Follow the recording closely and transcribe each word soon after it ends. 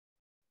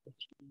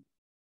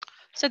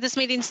So this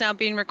meeting's now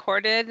being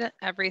recorded.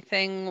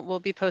 Everything will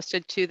be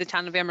posted to the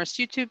Town of Amherst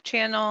YouTube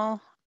channel.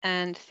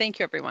 And thank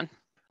you, everyone.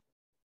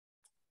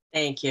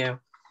 Thank you.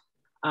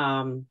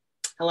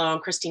 Hello, I'm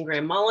Christine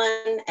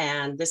Gray-Mullen,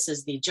 and this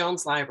is the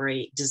Jones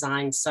Library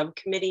Design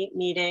Subcommittee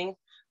meeting.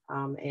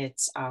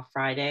 It's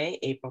Friday,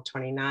 April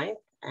 29th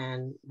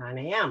and 9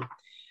 a.m.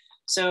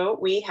 So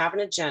we have an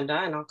agenda,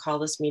 and I'll call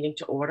this meeting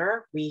to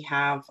order. We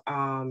have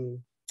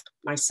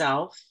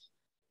myself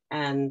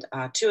and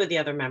two of the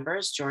other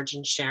members, George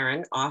and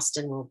Sharon.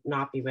 Austin will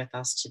not be with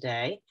us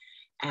today.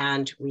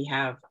 And we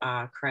have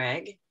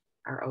Craig,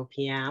 our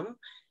OPM,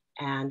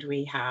 and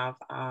we have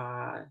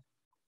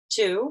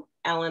two,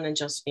 Ellen and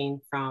Josephine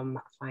from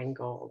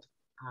Feingold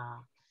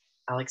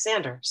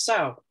Alexander.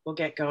 So we'll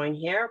get going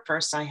here.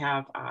 First, I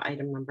have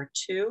item number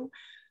 2,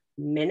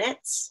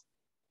 minutes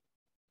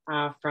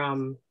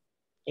from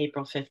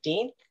April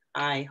 15th.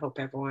 I hope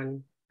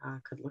everyone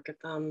could look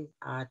at them,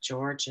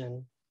 George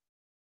and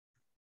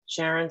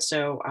Sharon.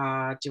 So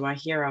do I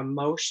hear a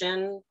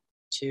motion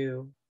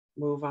to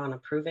move on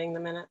approving the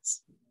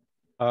minutes?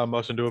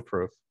 Motion to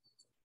approve.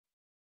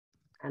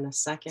 And a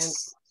second?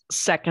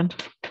 Second.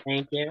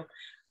 Thank you.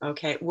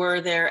 Okay,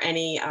 were there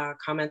any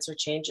comments or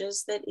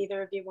changes that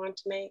either of you want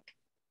to make?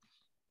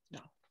 No.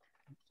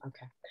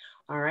 Okay,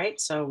 all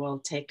right, so we'll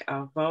take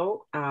a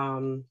vote.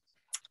 And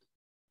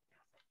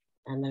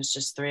there's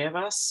just 3 of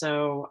us.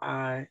 So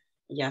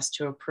yes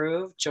to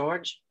approve.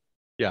 George?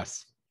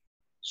 Yes.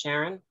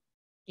 Sharon?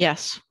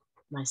 Yes.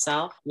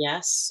 Myself,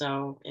 yes.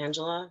 So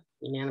Angela,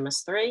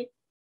 unanimous 3.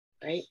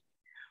 Great.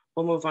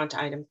 We'll move on to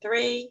item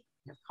 3.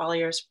 We have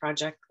Collier's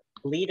project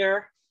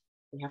leader.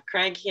 We have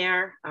Craig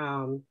here.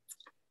 And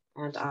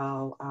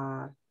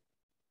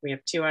we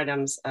have 2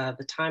 items,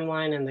 the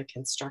timeline and the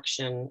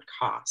construction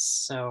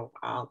costs. So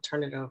I'll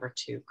turn it over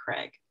to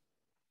Craig.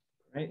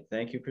 Right,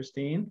 thank you,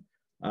 Christine.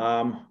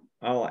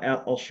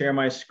 I'll share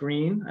my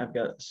screen. I've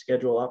got a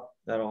schedule up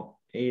that'll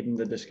aid in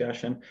the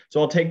discussion. So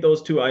I'll take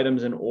those 2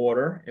 items in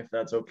order, if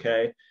that's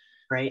okay.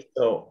 Great.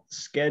 So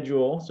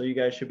schedule, so you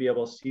guys should be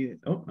able to see,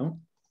 oh, no.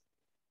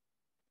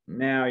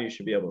 Now you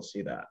should be able to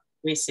see that.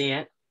 We see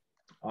it.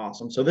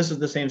 Awesome. So this is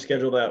the same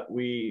schedule that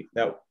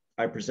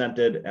I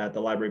presented at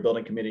the Library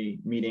Building Committee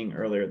meeting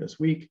earlier this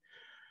week.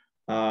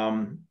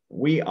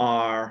 We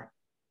are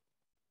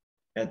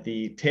at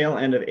the tail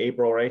end of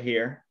April right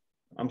here.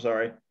 I'm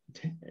sorry.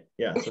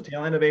 Yeah, so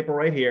tail end of April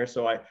right here.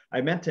 So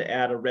I meant to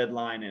add a red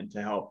line in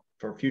to help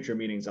for future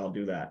meetings. I'll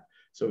do that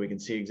so we can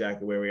see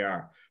exactly where we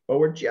are. But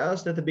we're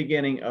just at the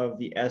beginning of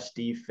the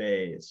SD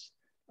phase.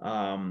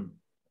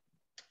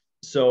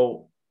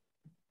 So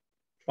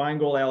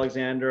Feingold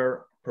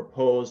Alexander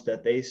proposed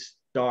that they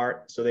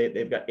start, so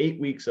they've got 8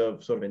 weeks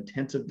of sort of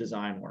intensive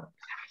design work.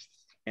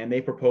 And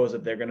they propose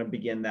that they're going to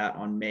begin that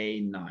on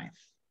May 9th.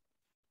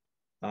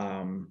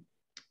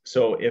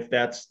 So if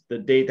that's the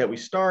date that we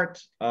start,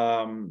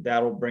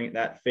 that'll bring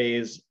that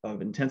phase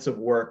of intensive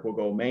work will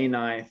go May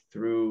 9th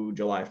through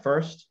July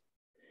 1st.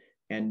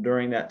 And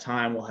during that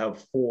time, we'll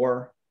have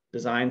 4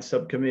 design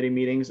subcommittee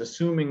meetings,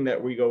 assuming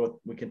that we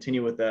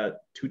continue with that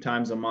 2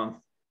 times a month.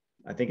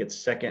 I think it's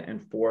 2nd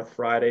and 4th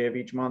Friday of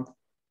each month.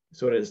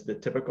 So it is the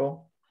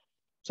typical,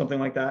 something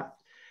like that.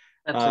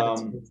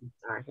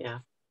 Yeah.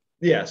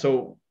 Yeah,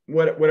 so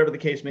whatever the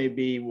case may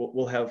be,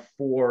 we'll have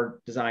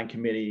 4 design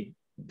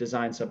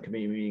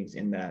subcommittee meetings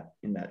in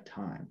that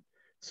time.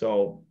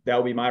 So that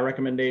will be my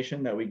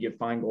recommendation, that we give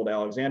Feingold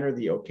Alexander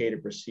the okay to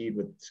proceed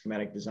with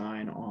schematic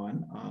design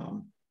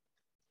on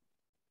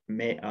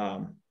May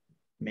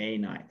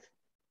 9th.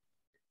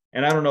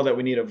 And I don't know that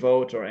we need a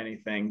vote or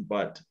anything,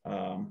 but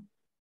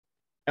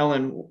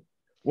Ellen,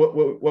 what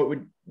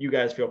would you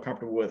guys feel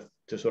comfortable with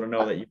to sort of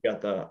know that you've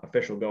got the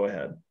official go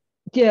ahead?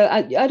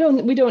 Yeah,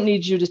 we don't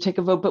need you to take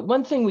a vote, but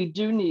one thing we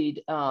do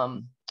need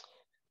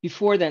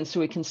before then,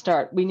 so we can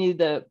start, we need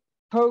the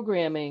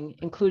programming,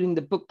 including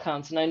the book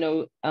counts. And I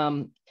know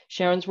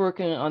Sharon's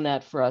working on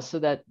that for us, so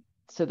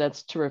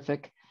that's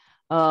terrific.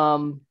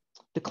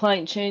 The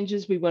client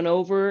changes we went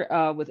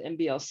over with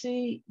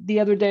MBLC the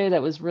other day,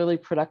 that was really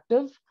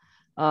productive.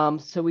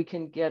 So we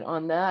can get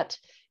on that.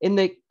 In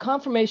the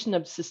confirmation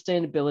of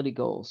sustainability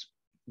goals,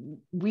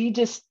 we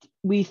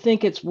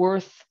think it's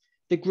worth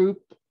the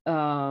group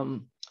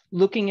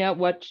looking at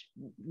what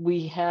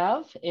we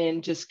have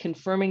and just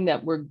confirming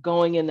that we're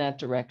going in that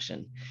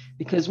direction.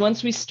 Because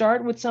once we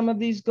start with some of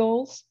these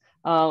goals,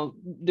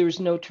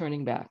 there's no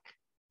turning back.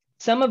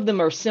 Some of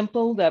them are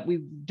simple that we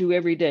do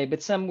every day,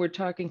 but some we're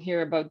talking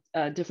here about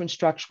a different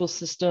structural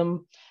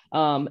system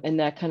and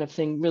that kind of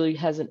thing really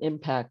has an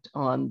impact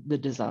on the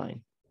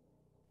design.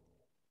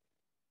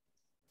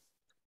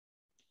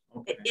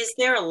 Okay. Is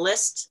there a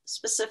list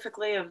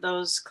specifically of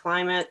those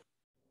climate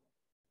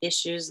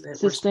issues that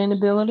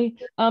sustainability?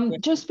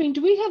 Josephine,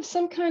 do we have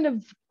some kind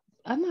of,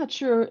 I'm not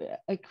sure,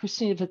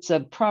 Christine, if it's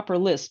a proper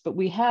list, but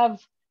we have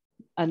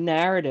a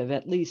narrative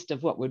at least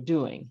of what we're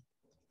doing.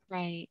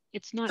 Right.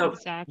 It's not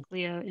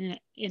exactly a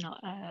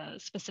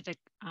specific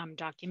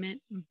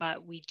document,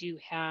 but we do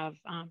have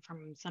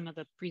from some of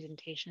the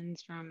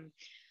presentations from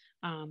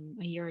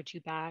a year or 2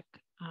 back,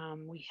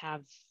 we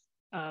have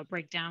a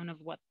breakdown of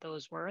what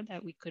those were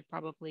that we could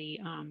probably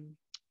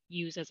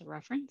use as a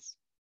reference.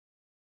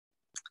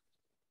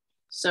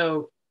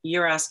 So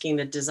you're asking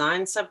the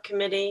design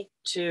subcommittee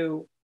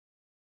to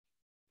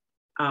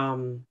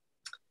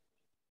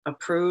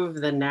approve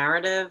the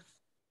narrative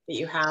that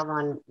you have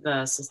on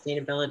the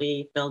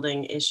sustainability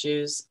building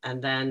issues.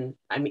 And then,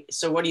 I mean,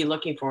 so what are you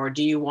looking for?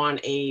 Do you want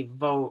a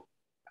vote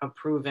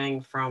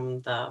approving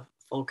from the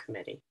full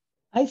committee?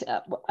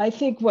 I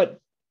think what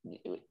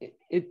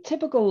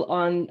typical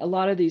on a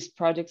lot of these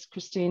projects,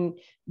 Christine,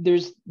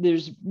 there's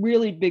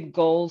really big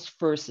goals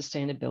for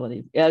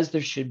sustainability, as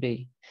there should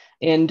be.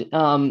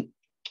 And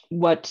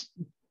what,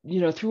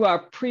 through our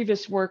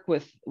previous work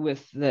with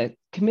the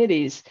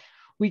committees,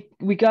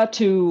 we got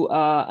to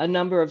a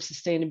number of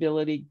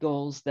sustainability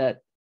goals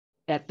that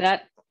at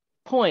that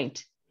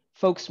point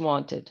folks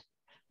wanted.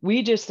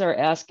 We just are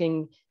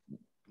asking,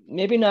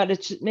 maybe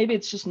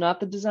it's just not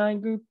the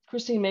design group,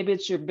 Christine, maybe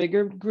it's your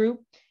bigger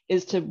group,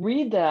 is to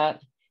read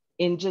that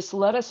and just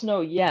let us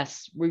know,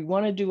 yes, we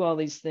want to do all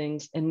these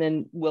things, and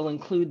then we'll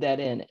include that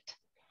in it.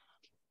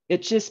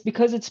 It's just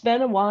because it's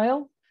been a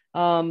while,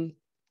 and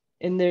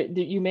there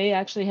you may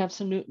actually have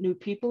some new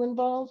people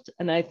involved,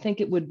 and I think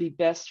it would be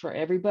best for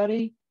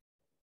everybody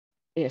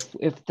if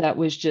that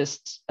was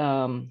just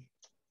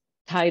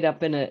tied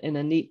up in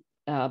a neat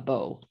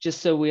bow,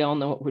 just so we all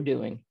know what we're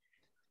doing.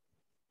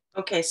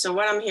 Okay, so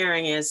what I'm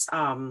hearing is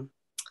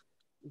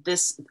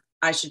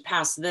I should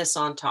pass this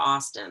on to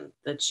Austin,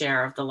 the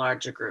chair of the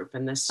larger group,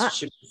 and this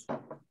should.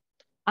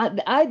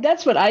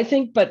 That's what I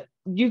think, but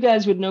you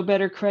guys would know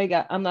better, Craig.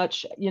 I'm not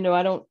sure.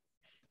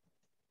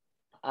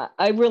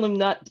 I really am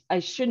not. I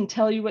shouldn't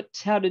tell you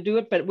how to do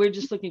it, but we're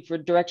just looking for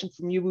direction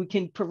from you. We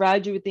can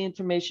provide you with the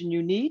information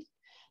you need,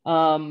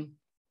 and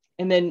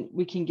then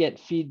we can get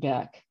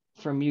feedback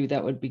from you.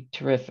 That would be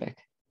terrific.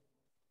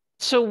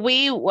 So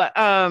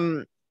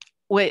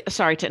wait,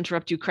 sorry to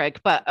interrupt you, Craig,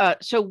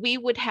 but so we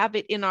would have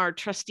it in our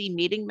trustee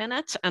meeting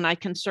minutes, and I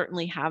can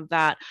certainly have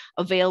that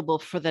available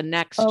for the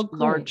next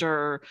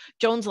larger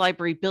Jones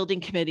Library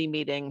Building Committee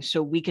meeting,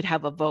 so we could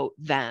have a vote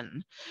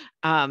then.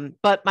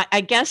 But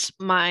I guess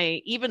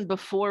even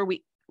before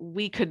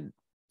we could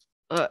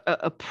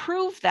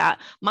approve that,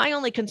 my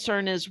only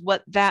concern is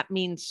what that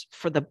means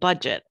for the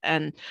budget.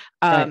 And,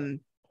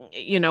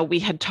 we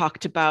had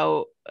talked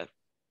about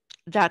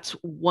that's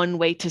one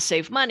way to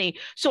save money.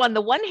 So on the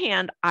one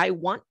hand, I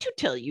want to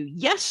tell you,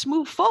 yes,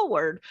 move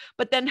forward,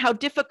 but then how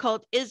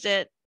difficult is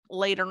it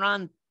later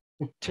on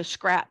to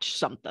scratch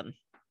something?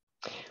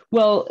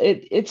 Well,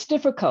 it's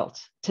difficult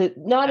to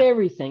not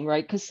everything,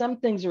 right? Because some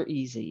things are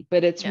easy,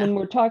 but it's when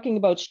we're talking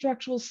about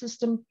structural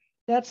system,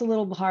 that's a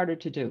little harder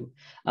to do.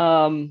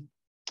 And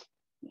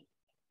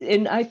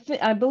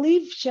I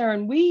believe,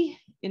 Sharon,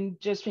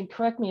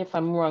 correct me if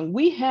I'm wrong,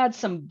 we had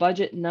some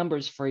budget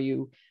numbers for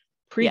you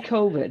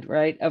pre-COVID,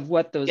 right, of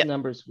what those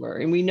numbers were.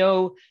 And we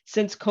know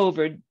since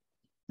COVID,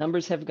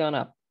 numbers have gone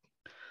up.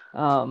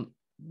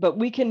 But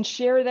we can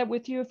share that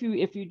with you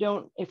if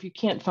you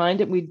can't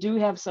find it. We do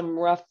have some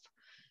rough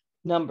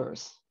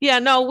numbers. Yeah,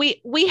 no,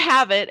 we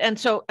have it. And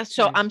so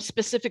I'm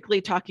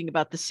specifically talking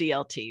about the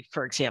CLT,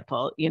 for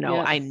example.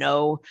 I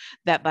know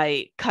that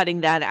by cutting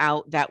that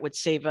out, that would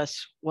save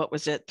us, what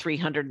was it,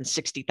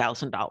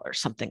 $360,000,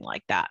 something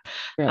like that.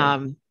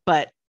 Right.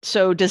 But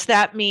so does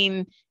that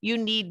mean you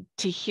need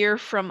to hear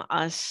from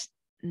us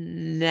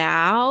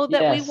now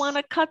that we want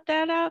to cut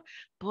that out?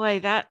 Boy,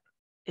 that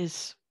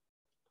is.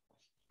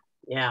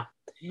 Yeah.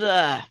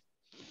 Ugh.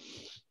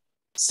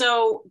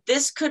 So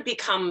this could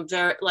become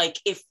very,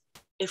 like,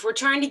 if we're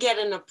trying to get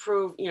an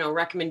approved,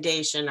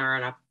 recommendation or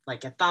a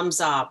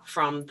thumbs up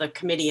from the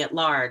committee at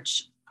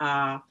large,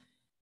 I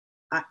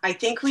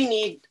think we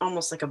need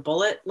almost like a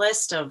bullet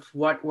list of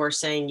what we're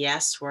saying,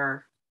 yes,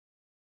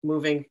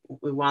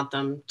 we want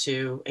them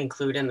to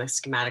include in the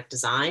schematic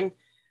design.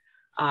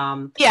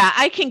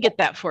 I can get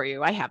that for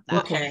you. I have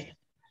that. Okay.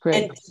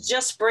 Great. And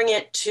just bring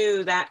it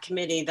to that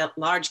committee, that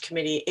large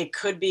committee. It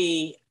could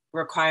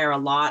require a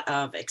lot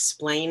of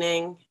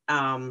explaining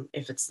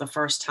if it's the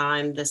first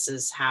time this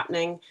is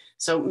happening.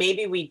 So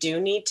maybe we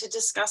do need to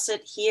discuss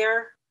it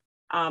here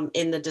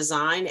in the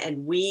design,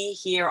 and we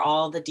hear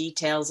all the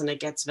details and it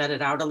gets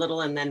vetted out a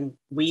little, and then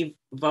we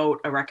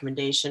vote a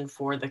recommendation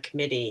for the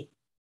committee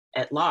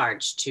at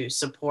large to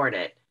support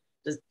it.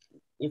 Does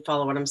you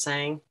follow what I'm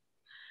saying?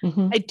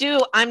 Mm-hmm. I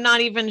do. I'm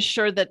not even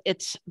sure that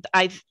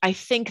I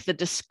think the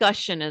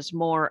discussion is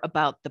more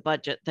about the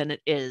budget than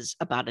it is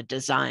about a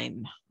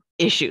design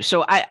issue.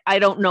 So I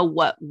don't know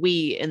what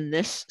we in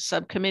this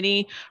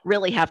subcommittee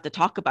really have to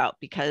talk about,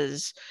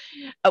 because,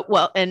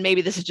 and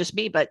maybe this is just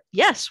me, but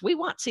yes, we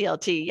want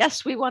CLT.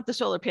 Yes, we want the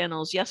solar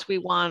panels. Yes, we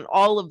want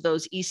all of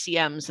those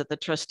ECMs that the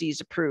trustees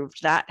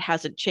approved. That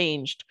hasn't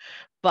changed.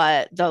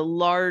 But the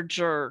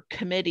larger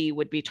committee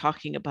would be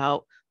talking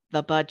about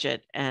the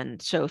budget,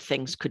 and so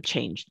things could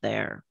change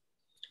there.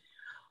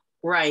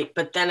 Right,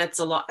 but then it's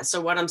a lot. So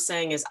what I'm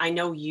saying is, I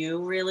know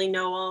you really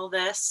know all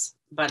this,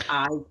 but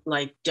I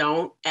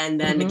don't. And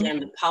then again,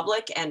 the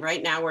public, and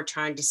right now we're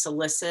trying to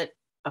solicit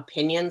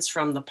opinions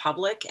from the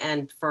public,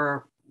 and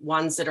for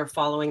ones that are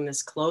following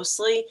this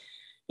closely,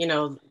 you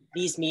know,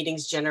 these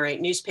meetings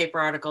generate newspaper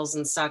articles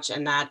and such,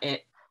 and that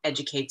it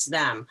educates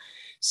them.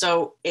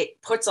 So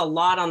it puts a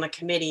lot on the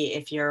committee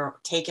if you're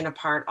taking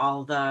apart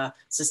all the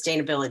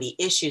sustainability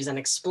issues and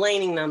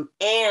explaining them,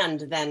 and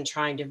then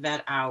trying to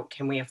vet out,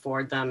 can we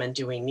afford them and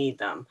do we need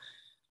them?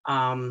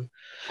 I mean,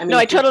 no,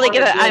 I if you totally wanna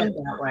get it.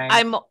 do that way.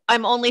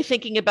 I'm only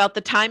thinking about the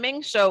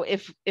timing. So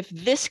if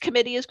this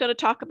committee is going to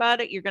talk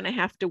about it, you're going to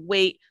have to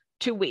wait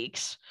 2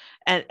 weeks,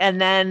 and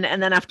then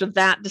after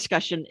that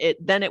discussion,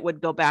 it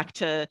would go back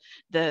to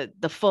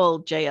the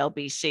full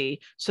JLBC.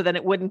 So then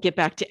it wouldn't get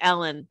back to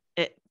Ellen.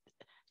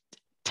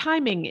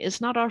 Timing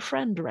is not our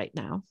friend right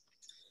now.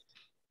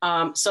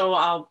 So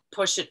I'll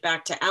push it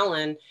back to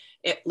Ellen.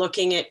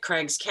 Looking at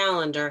Craig's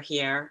calendar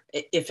here,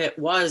 if it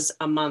was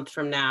a month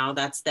from now,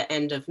 that's the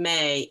end of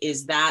May,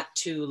 is that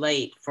too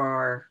late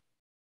for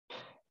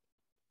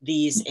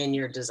these in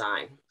your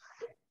design?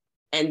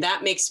 And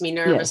that makes me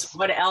nervous. Yes.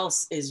 What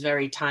else is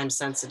very time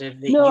sensitive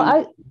that No,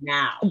 you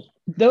now?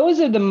 Those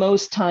are the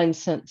most time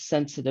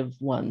sensitive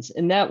ones,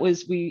 and that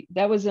was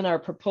in our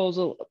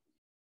proposal.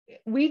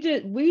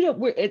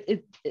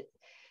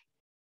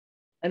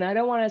 And I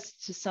don't want us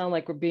to sound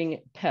like we're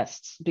being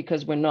pests,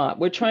 because we're not.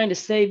 We're trying to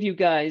save you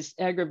guys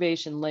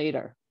aggravation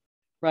later,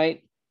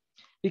 right?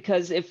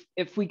 Because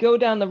if we go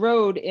down the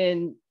road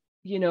and,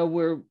 you know,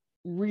 we're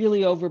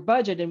really over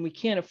budget and we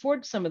can't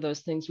afford some of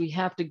those things, we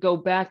have to go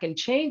back and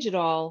change it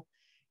all.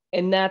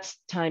 And that's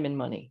time and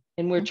money.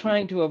 And we're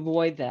trying to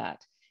avoid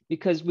that,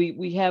 because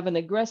we have an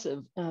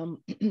aggressive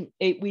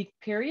 8-week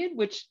period,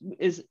 which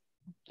is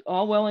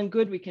all well and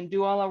good. We can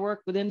do all our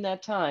work within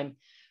that time,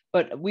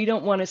 but we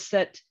don't want to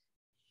set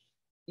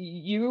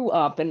you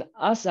up and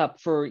us up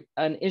for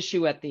an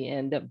issue at the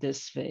end of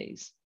this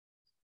phase.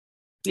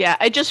 Yeah,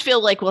 I just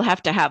feel like we'll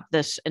have to have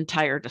this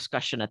entire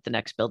discussion at the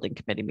next building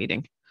committee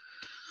meeting.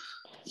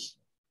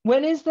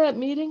 When is that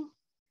meeting?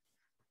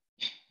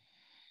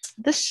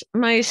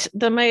 My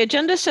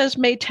agenda says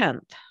May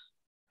 10th.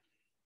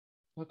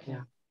 Okay.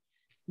 Yeah.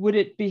 Would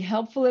it be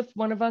helpful if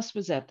one of us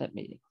was at that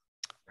meeting?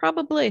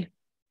 Probably.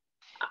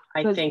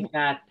 I think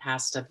that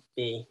has to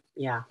be,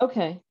 yeah.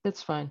 Okay,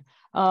 that's fine.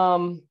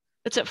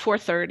 It's at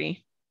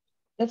 4:30.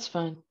 That's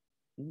fine.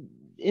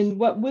 And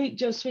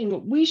Josephine,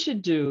 what we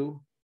should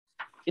do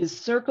is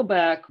circle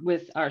back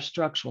with our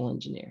structural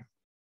engineer,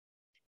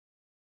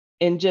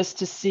 and just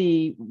to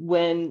see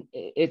when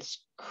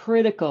it's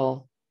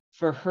critical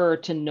for her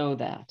to know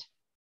that.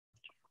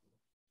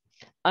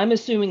 I'm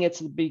assuming it's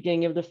the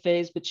beginning of the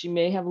phase, but she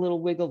may have a little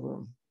wiggle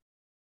room.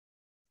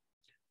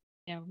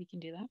 Yeah, we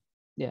can do that.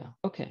 Yeah,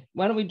 okay.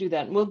 Why don't we do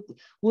that? And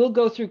we'll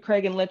go through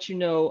Craig and let you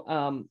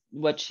know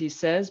what she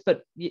says,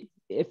 but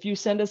if you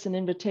send us an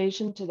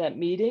invitation to that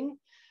meeting,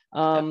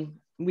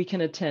 we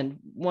can attend.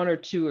 1 or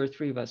 2 or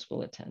 3 of us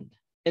will attend.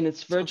 And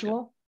it's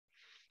virtual?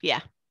 Yeah.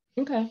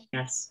 Okay.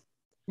 Yes.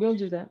 We'll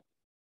do that.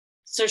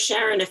 So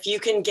Sharon, if you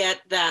can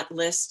get that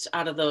list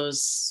out of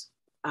those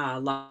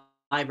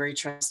library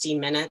trustee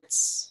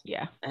minutes.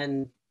 Yeah.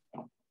 And,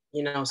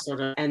 you know,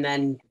 sort of, and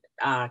then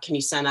can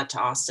you send that to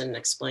Austin and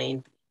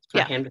explain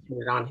for him to put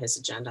it on his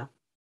agenda?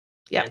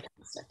 Yeah.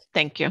 Fantastic.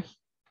 Thank you.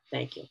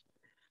 Thank you.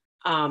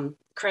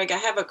 Craig, I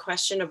have a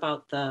question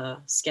about the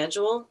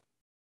schedule.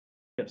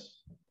 Yes.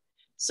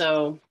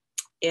 So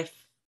if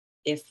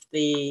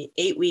the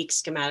 8-week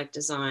schematic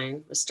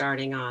design was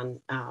starting on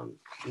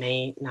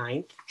May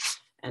 9th,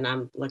 and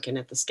I'm looking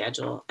at the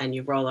schedule, and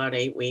you roll out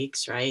 8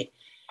 weeks, right?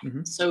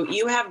 Mm-hmm. So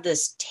you have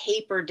this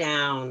taper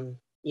down,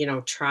 you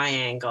know,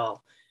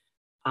 triangle.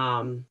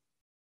 And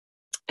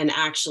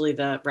actually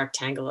the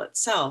rectangle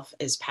itself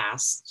is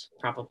past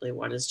probably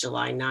what is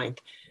July 9th.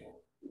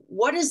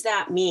 What does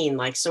that mean?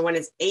 Like, so when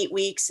it's 8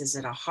 weeks, is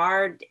it a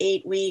hard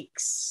 8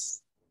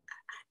 weeks?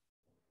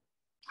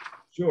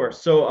 Sure.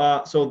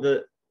 So,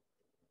 the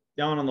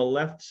down on the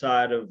left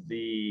side of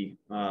the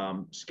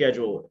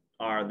schedule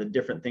are the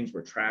different things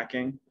we're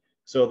tracking.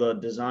 So the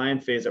design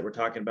phase that we're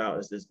talking about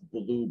is this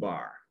blue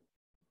bar.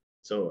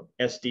 So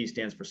SD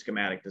stands for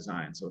schematic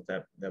design. So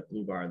that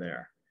blue bar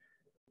there.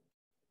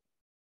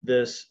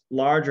 This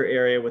larger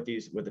area with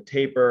the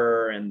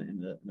taper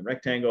and the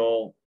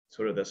rectangle,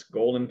 sort of this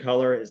golden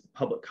color, is the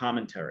public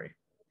commentary.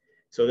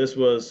 So this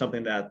was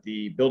something that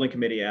the building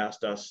committee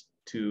asked us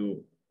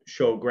to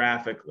show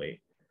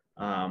graphically.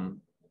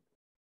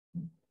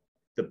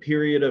 The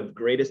period of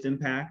greatest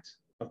impact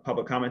of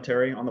public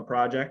commentary on the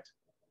project,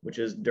 which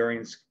is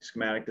during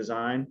schematic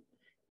design,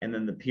 and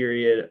then the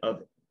period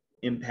of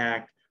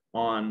impact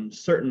on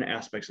certain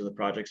aspects of the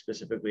project,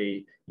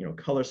 specifically, you know,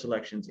 color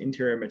selections,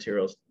 interior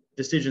materials,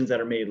 decisions that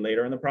are made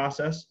later in the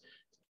process,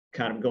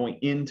 kind of going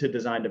into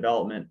design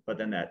development. But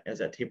then that, as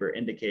that taper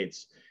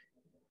indicates,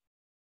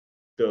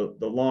 the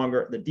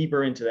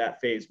deeper into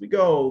that phase we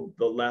go,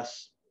 the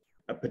less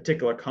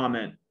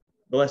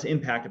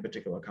impact a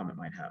particular comment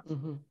might have.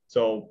 Mm-hmm.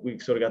 So we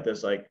sort of got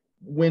this like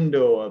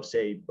window of,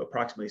 say,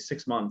 approximately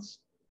 6 months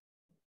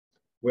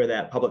where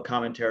that public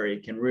commentary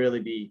can really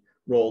be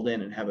rolled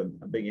in and have a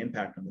big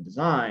impact on the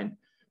design.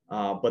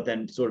 But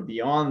then sort of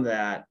beyond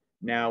that,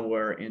 now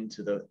we're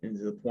into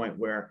the point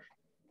where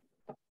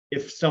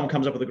if someone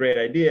comes up with a great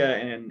idea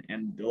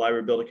and the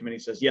library building committee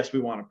says, yes, we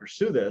want to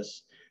pursue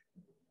this,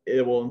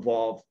 it will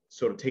involve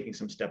sort of taking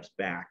some steps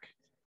back.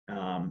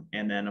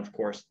 And then of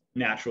course,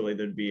 naturally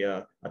there'd be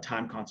a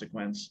time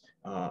consequence,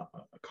 a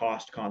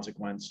cost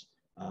consequence.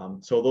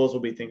 So those will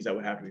be things that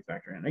would have to be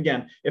factored in.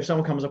 Again, if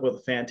someone comes up with a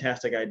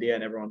fantastic idea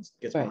and everyone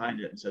gets behind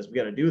it and says, we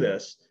got to do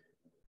this,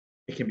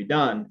 it can be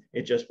done.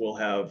 It just will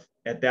have,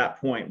 at that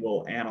point,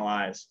 we'll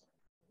analyze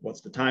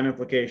what's the time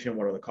implication,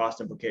 what are the cost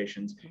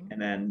implications,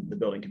 and then the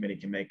building committee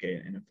can make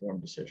an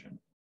informed decision.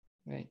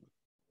 Right.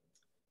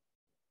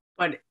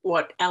 But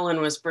what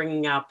Ellen was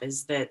bringing up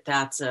is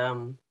that's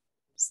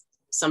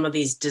some of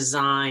these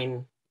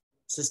design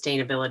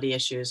sustainability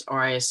issues,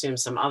 or I assume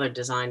some other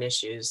design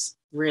issues,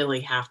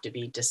 really have to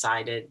be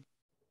decided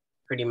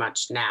pretty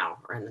much now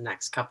or in the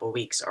next couple of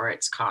weeks, or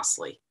it's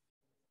costly.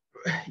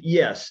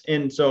 Yes,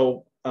 and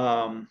so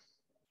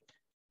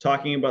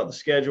talking about the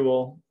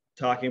schedule,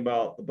 talking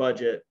about the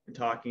budget, and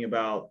talking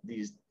about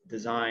these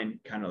design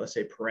kind of, let's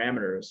say,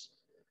 parameters,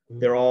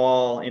 they're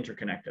all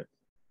interconnected.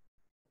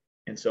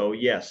 And so,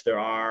 yes, there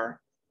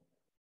are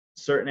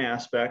certain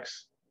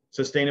aspects.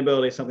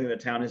 Sustainability is something the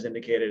town has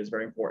indicated is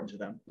very important to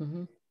them.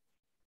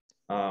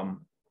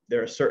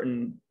 There are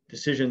certain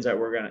decisions that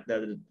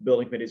that the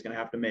building committee is going to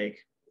have to make.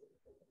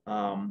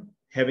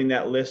 Having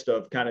that list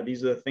of kind of,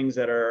 these are the things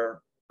that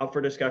are up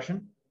for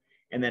discussion,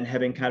 and then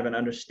having kind of an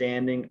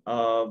understanding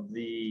of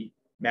the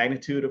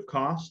magnitude of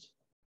cost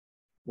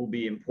will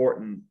be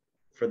important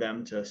for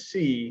them to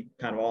see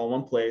kind of all in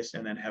one place,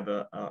 and then have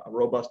a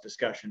robust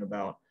discussion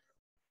about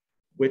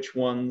which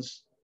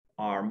ones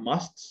are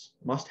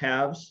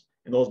must-haves,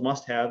 and those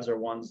must-haves are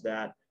ones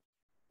that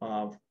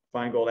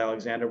Feingold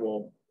Alexander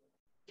will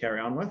carry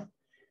on with.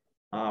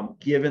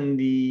 Given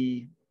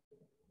the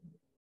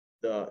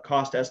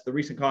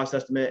recent cost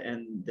estimate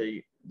and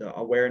the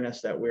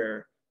awareness that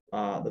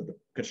the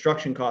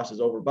construction cost is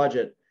over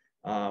budget,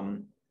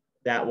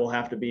 that will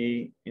have to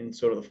be in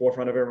sort of the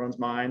forefront of everyone's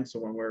mind. So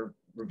when we're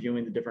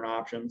reviewing the different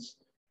options,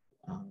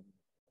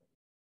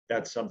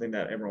 that's something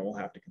that everyone will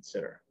have to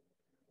consider.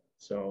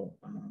 So,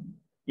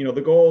 you know,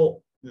 the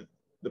goal,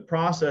 the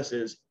process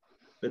is,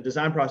 the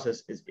design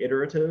process is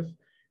iterative.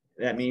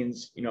 That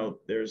means, you know,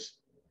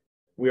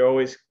 we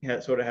always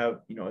sort of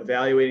have, you know,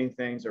 evaluating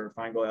things, or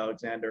Feingold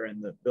Alexander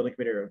and the building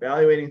committee are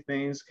evaluating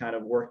things, kind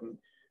of working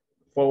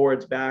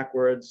forwards,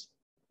 backwards,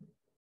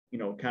 you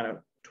know, kind of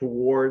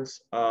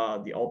towards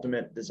the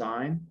ultimate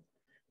design.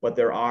 But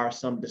there are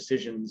some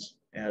decisions,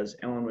 as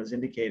Ellen was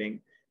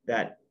indicating,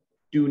 that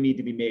do need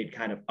to be made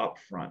kind of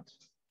upfront.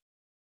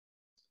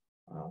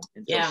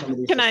 And so some of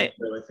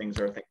these things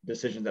are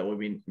decisions that will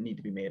need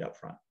to be made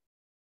upfront.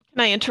 Can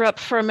I interrupt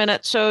for a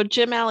minute? So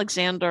Jim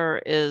Alexander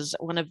is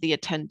one of the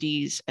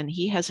attendees, and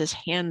he has his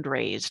hand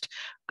raised.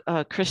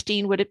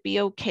 Christine, would it be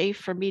okay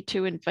for me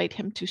to invite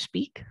him to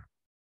speak?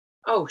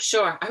 Oh,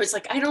 sure. I was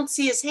like, I don't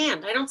see his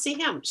hand. I don't see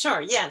him.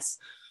 Sure, yes.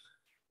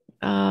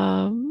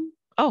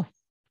 Oh,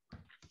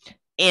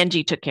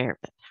 Angie took care of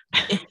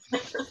it.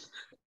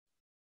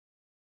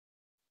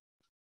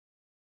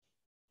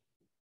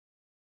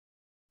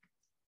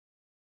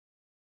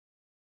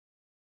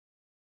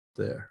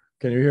 There.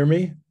 Can you hear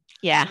me?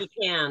 Yeah. You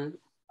can.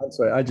 I'm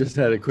sorry. I just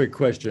had a quick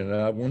question.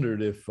 I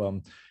wondered if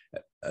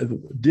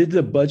did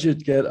the budget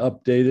get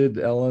updated,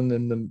 Ellen,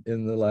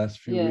 in the last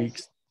few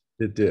weeks?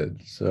 It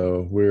did.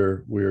 So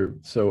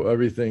so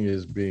everything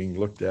is being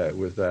looked at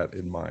with that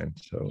in mind.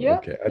 So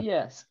okay.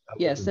 Yes.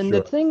 And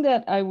the thing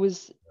that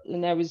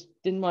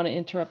didn't want to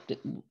interrupt it,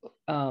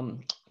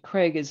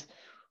 Craig, is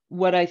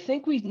what I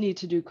think we need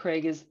to do,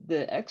 Craig, is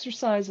the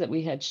exercise that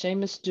we had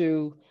Seamus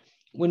do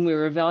when we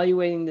were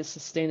evaluating the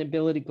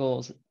sustainability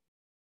goals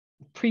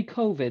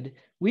pre-COVID.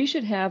 We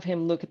should have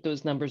him look at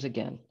those numbers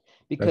again,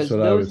 because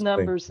those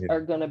numbers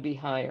are going to be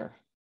higher.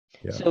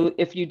 Yeah. So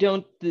if you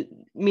don't,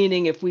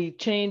 meaning if we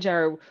change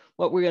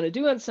what we're going to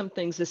do on some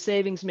things, the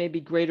savings may be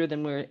greater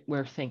than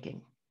we're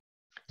thinking.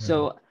 Yeah.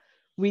 So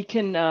we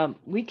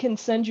can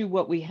send you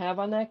what we have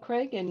on that,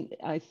 Craig, and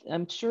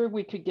I'm sure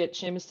we could get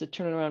Seamus to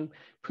turn it around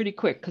pretty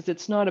quick, because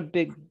it's not a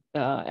big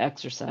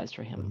exercise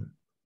for him.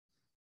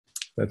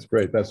 That's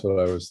great. That's what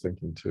I was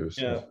thinking too.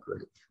 So yeah.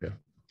 Great. Yeah.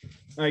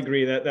 I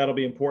agree that that'll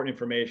be important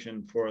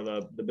information for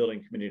the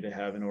building committee to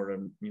have in order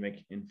to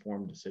make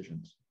informed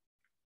decisions.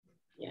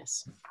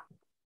 Yes.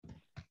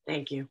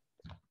 Thank you.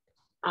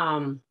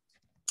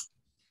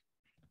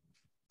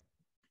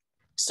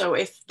 So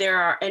if there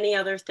are any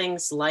other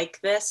things like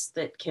this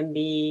that can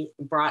be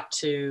brought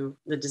to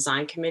the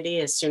design committee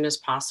as soon as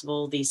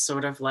possible, these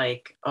sort of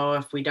like, oh,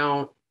 if we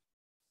don't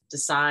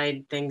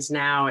decide things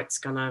now, it's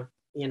gonna,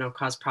 you know,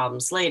 cause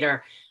problems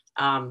later.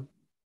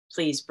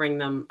 Please bring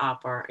them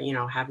up, or, you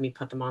know, have me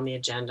put them on the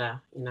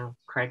agenda, you know,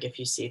 Craig, if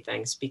you see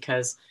things,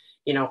 because,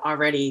 you know,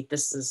 already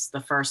this is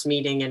the first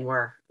meeting and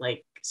we're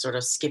like sort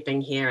of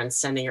skipping here and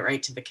sending it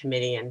right to the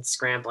committee and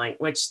scrambling,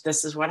 which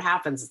this is what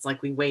happens. It's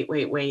like we wait,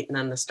 and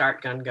then the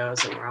start gun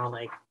goes and we're all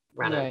like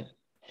running.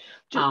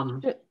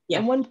 Right. Yeah.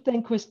 And one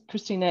thing,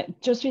 Christina,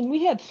 Justine,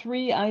 we had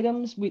 3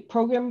 items we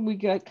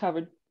got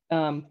covered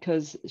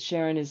because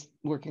Sharon is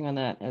working on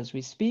that as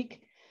we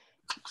speak.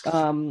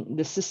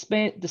 The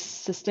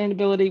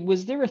sustainability,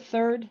 was there a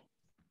third?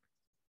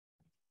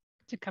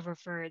 To cover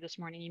for this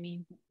morning, you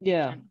mean?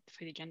 Yeah.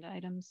 For the agenda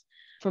items.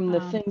 From the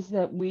things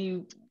that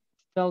we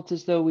felt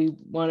as though we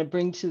want to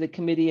bring to the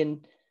committee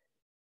and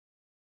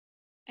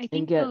I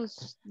think get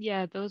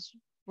those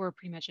were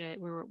pretty much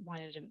it. We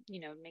wanted to,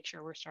 make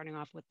sure we're starting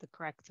off with the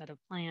correct set of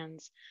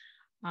plans.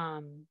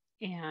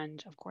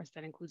 And of course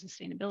that includes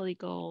sustainability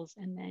goals,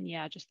 and then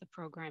just the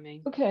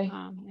programming. Okay.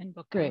 And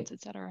book Great. counts,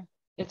 etc.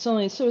 It's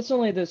only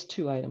those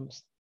 2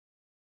 items.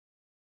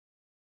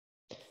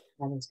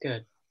 That is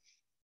good.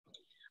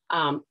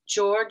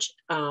 George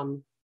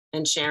and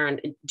Sharon,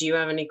 do you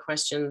have any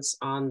questions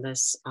on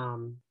this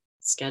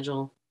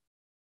schedule?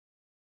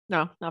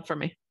 No, not for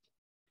me.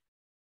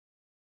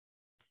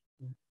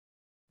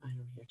 I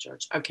don't hear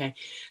George. Okay.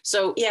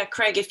 So yeah,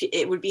 Craig, if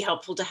it would be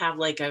helpful to have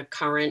like a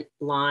current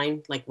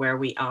line, like where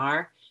we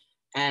are,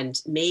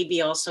 and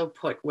maybe also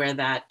put where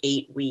that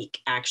 8-week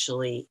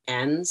actually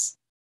ends.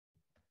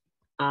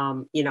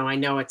 I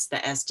know it's the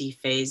SD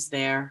phase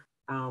there,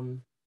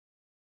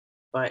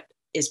 but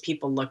as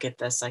people look at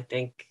this, I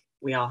think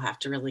we all have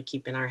to really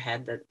keep in our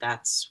head that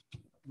that's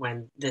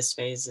when this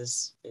phase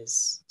is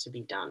to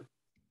be done.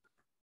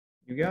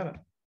 You got it.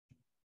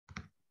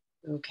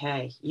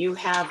 Okay, you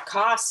have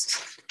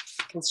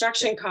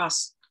construction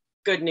costs,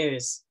 good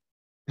news.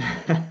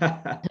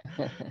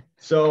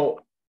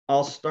 So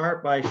I'll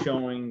start by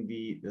showing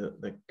the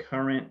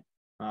current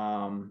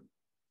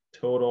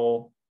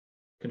total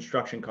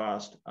construction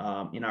cost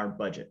in our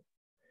budget.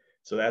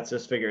 So that's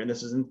this figure, and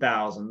this is in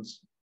thousands.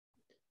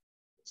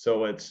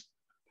 So it's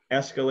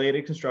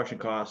escalated construction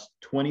costs,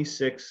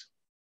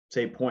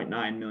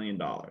 $26.9 million.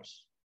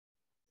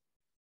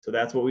 So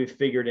that's what we've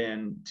figured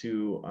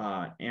into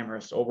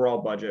Amherst's overall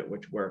budget,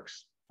 which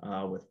works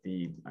with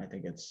I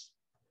think it's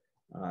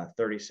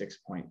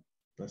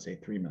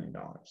 36.3 million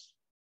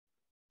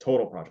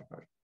total project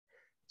budget.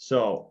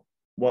 So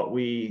what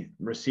we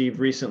received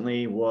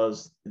recently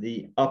was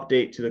the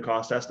update to the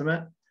cost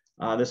estimate.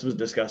 This was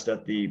discussed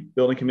at the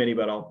building committee,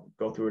 but I'll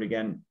go through it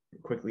again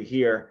quickly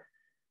here.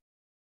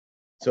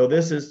 So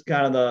this is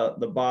kind of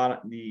the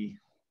bottom, the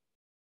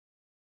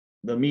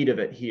meat of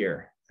it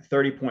here,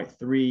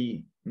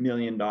 $30.3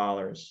 million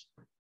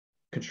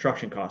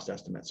construction cost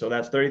estimate. So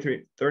that's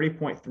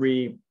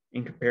 30.3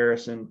 in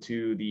comparison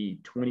to the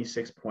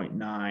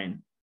 26.9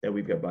 that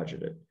we've got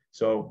budgeted.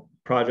 So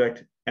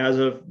project as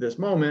of this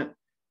moment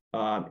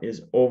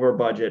is over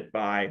budget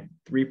by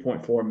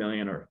 3.4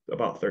 million, or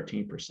about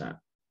 13%.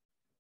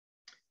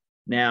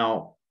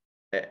 Now,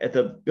 at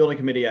the building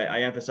committee,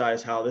 I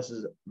emphasize how this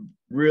is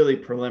really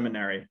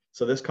preliminary.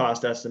 So this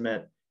cost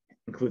estimate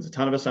includes a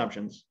ton of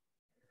assumptions,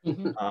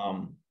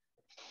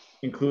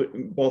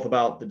 include both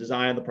about the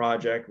design of the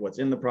project, what's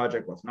in the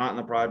project, what's not in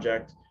the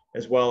project,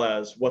 as well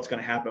as what's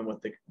going to happen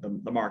with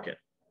the market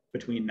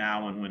between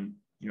now and when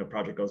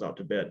project goes out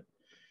to bid.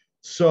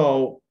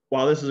 So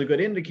while this is a good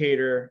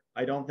indicator,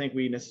 I don't think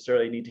we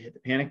necessarily need to hit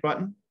the panic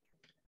button.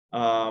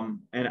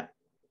 And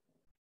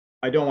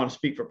I don't want to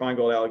speak for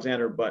Feingold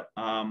Alexander, but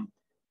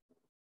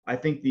I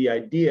think the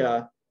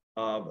idea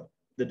of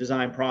the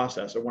design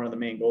process, or one of the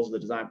main goals of the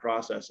design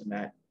process, and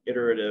that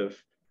iterative,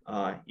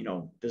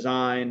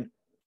 design,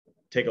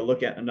 take a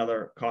look at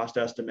another cost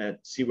estimate,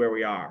 see where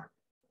we are,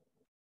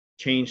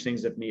 change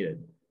things if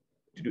needed,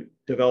 to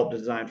develop the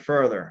design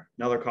further,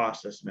 another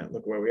cost estimate,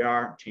 look where we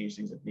are, change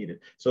things if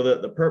needed. So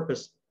the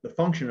purpose, the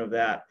function of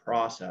that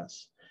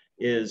process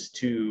is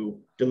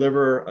to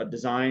deliver a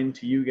design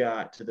to you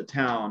guys, to the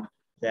town,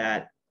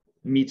 that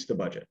meets the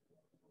budget.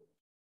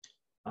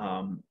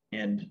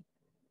 And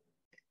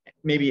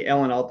maybe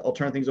Ellen, I'll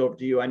turn things over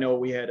to you. I know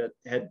we had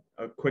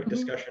a quick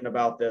discussion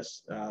about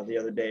this the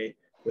other day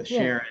with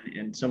Sharon,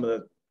 and some of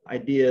the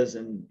ideas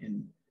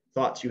and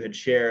thoughts you had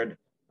shared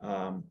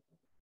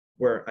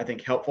were, I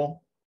think,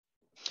 helpful.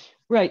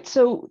 Right.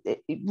 So,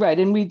 right.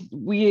 And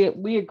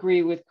we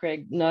agree with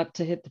Craig not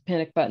to hit the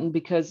panic button,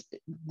 because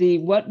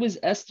what was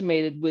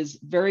estimated was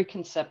very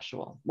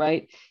conceptual,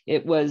 right?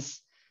 It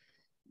was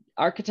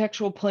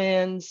architectural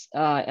plans,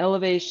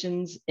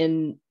 elevations,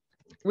 and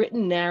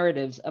written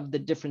narratives of the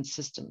different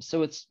systems.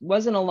 So it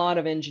wasn't a lot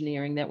of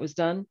engineering that was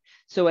done.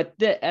 So at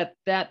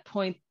that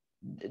point,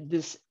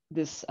 this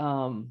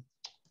estimator,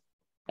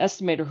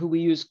 who we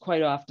use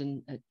quite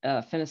often,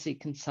 Fennessy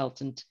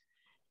Consultant,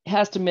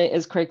 has to make,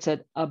 as Craig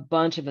said, a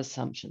bunch of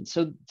assumptions.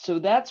 So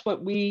that's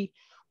what we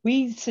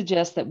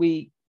suggest, that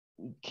we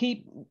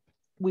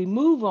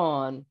move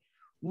on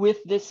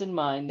with this in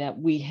mind, that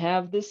we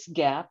have this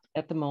gap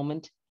at the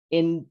moment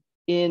in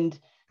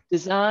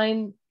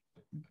design,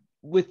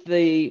 with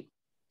the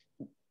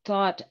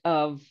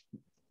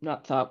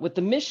with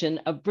the mission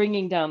of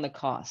bringing down the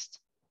cost,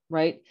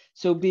 right?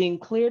 So being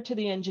clear to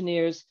the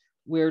engineers,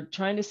 we're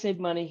trying to save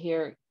money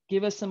here.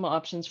 Give us some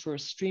options for a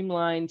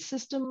streamlined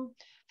system,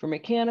 for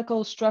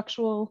mechanical,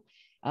 structural.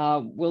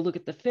 We'll look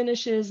at the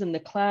finishes and the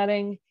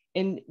cladding,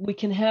 And we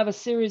can have a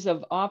series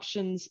of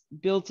options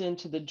built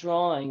into the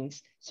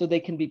drawings so they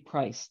can be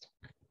priced.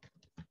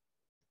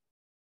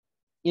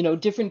 You know,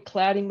 different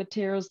cladding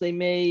materials, they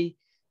may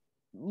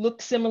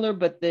look similar,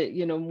 but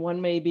you know,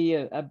 one may be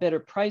a better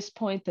price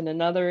point than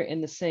another,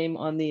 and the same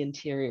on the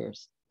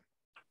interiors.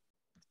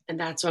 And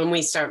that's when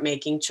we start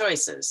making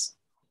choices.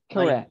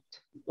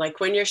 Correct. Like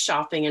when you're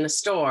shopping in a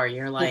store,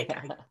 you're like,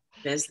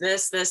 there's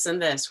this, this,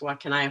 and this. What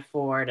can I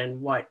afford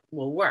and what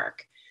will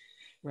work?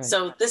 Right.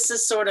 So this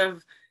is sort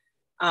of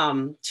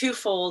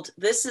twofold.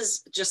 This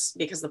is just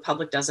because the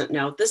public doesn't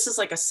know, this is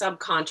like a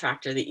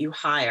subcontractor that you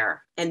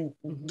hire, and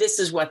this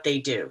is what they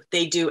do.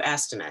 They do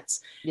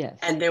estimates. Yes.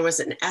 And there was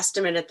an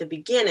estimate at the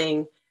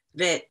beginning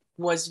that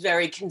was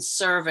very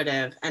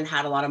conservative and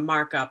had a lot of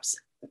markups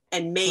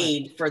and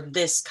made for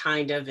this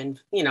kind of,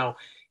 you know,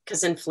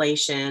 because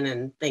inflation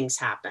and things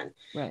happen.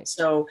 Right.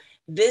 So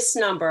this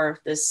number,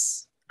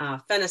 this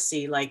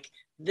fantasy, like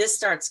this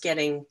starts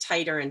getting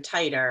tighter and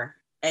tighter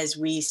as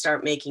we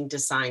start making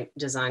design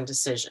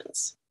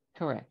decisions.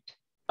 Correct.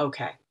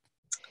 Okay.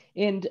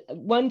 And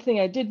one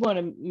thing I did want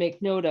to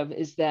make note of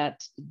is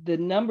that the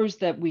numbers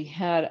that we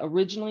had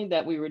originally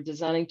that we were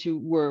designing to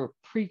were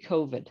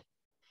pre-COVID.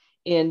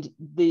 And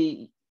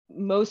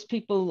most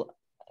people,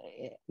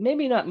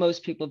 maybe not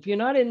most people, if you're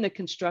not in the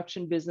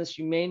construction business,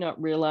 you may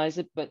not realize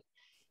it, but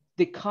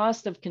the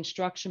cost of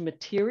construction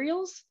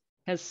materials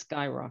has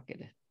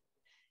skyrocketed.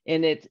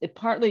 And it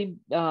partly,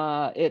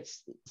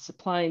 it's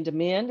supply and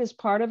demand is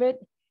part of it,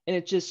 and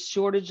it's just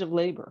shortage of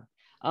labor.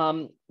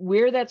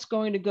 Where that's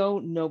going to go,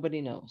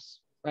 nobody knows,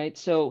 right?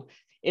 So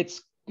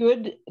it's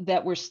good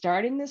that we're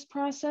starting this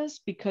process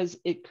because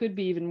it could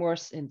be even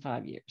worse in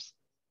 5 years.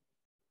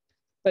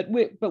 But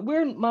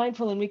we're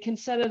mindful, and we can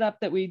set it up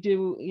that we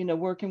do, you know,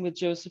 working with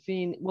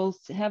Josephine, we'll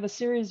have a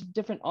series of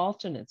different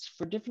alternates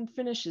for different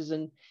finishes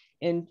and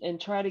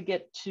try to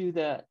get to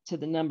the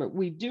number.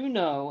 We do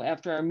know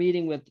after our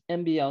meeting with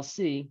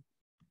MBLC,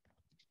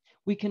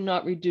 we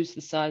cannot reduce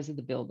the size of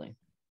the building.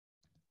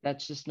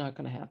 That's just not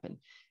going to happen.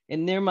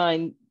 In their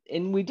mind,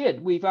 and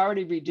we've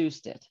already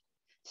reduced it.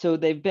 So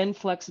they've been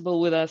flexible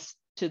with us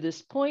to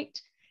this point,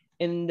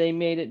 and they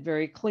made it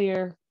very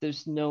clear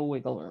there's no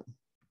wiggle room.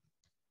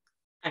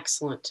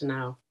 Excellent to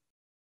know.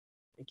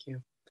 Thank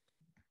you.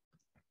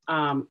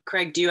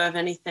 Craig, do you have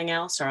anything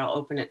else, or I'll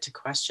open it to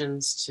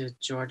questions to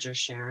George or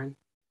Sharon?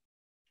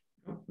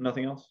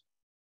 Nothing else.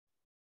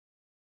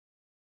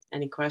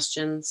 Any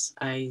questions?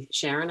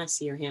 Sharon, I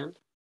see your hand.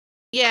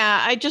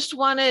 Yeah, I just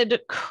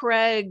wanted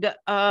Craig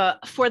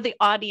for the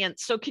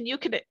audience. So can you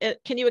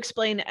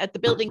explain, at the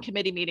building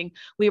committee meeting,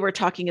 we were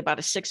talking about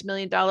a $6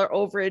 million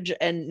overage,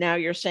 and now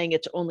you're saying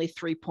it's only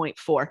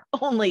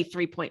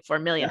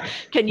 3.4 million. Yeah.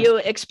 Can you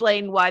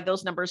explain why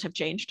those numbers have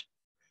changed?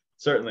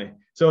 Certainly.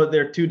 So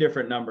there are two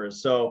different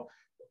numbers. So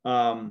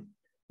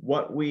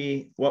what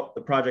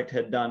the project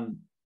had done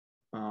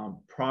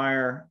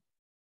prior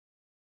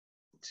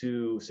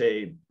to,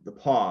 say, the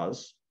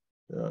pause,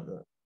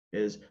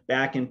 is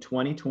back in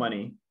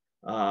 2020,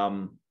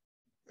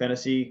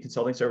 Fantasy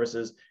Consulting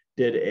Services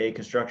did a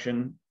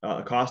construction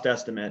cost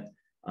estimate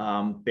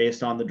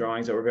based on the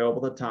drawings that were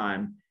available at the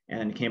time,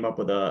 and came up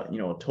with a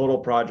total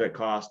project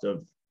cost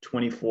of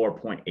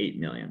 $24.8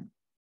 million.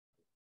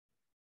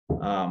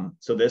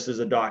 So this is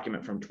a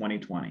document from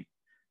 2020.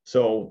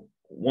 So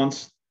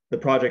once the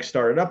project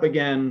started up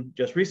again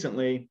just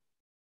recently,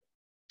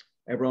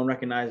 everyone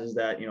recognizes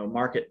that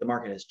the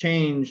market has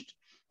changed.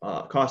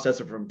 Cost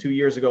estimate from 2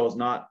 years ago is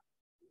not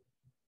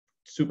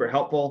super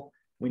helpful.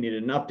 We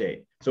needed an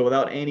update. So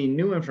without any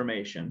new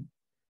information,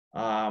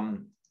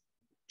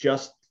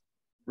 just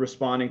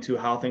responding to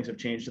how things have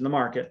changed in the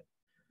market,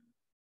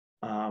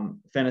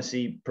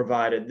 Fantasy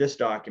provided this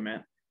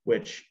document,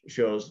 which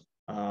shows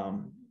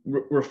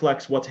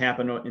reflects what's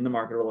happened in the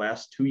market over the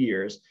last 2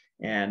 years,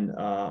 and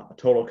a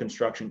total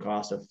construction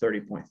cost of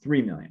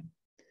 $30.3 million.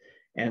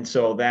 And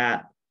so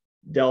that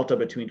delta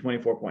between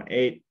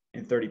 24.8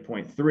 and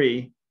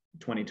 30.3,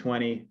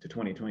 2020 to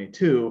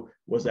 2022,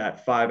 was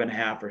that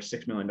 $5.5 or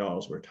 $6 million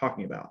we're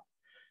talking about.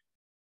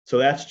 So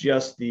that's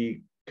just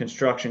the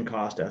construction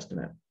cost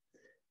estimate.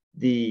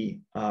 That's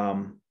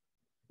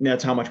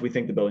how much we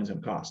think the building's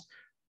going to cost.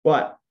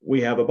 But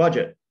we have a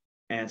budget,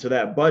 and so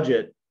that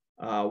budget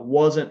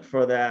wasn't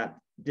for that,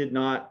 does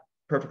not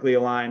perfectly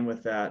align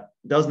with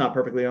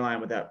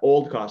that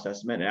old cost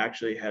estimate. It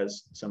actually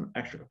has some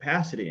extra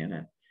capacity in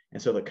it.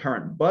 And so the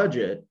current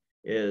budget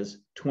is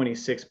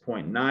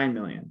 $26.9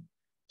 million.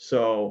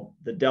 So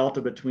the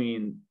delta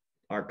between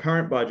our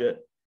current budget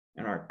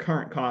and our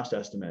current cost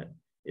estimate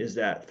is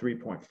that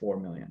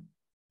 $3.4 million.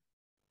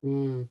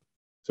 Mm.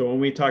 So when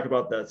we talk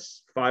about that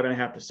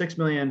 $5.5 to $6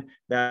 million,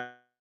 that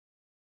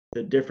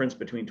the difference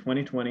between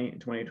 2020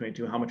 and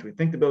 2022, how much we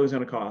think the building is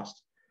going to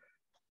cost.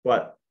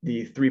 But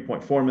the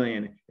 $3.4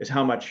 million is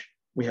how much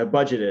we have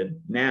budgeted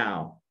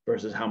now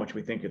versus how much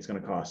we think it's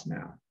going to cost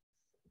now.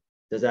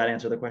 Does that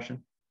answer the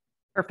question?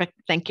 Perfect.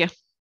 Thank you.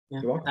 Yeah,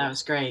 that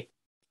was great.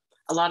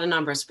 A lot of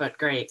numbers, but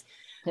great.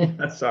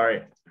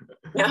 Sorry.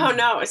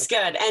 No, it's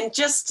good. And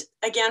just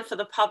again, for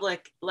the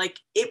public, like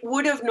it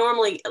would have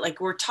normally,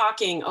 like we're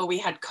talking, oh, we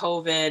had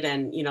COVID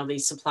and, you know,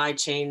 these supply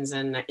chains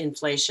and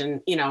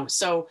inflation, you know,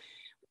 so,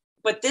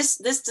 but this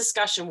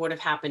discussion would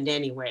have happened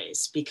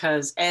anyways,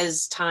 because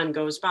as time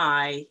goes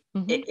by,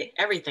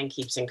 everything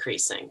keeps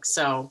increasing.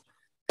 So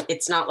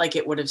it's not like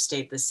it would have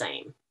stayed the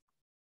same.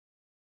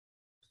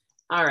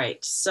 All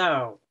right,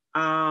 so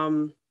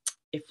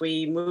if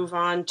we move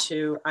on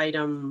to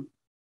item,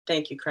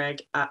 thank you,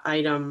 Craig,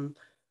 item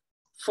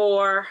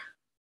 4,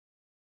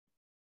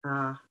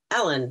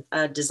 Ellen,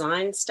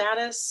 design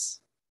status.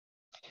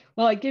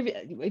 Well, I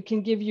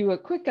can give you a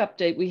quick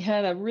update. We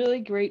had a really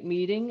great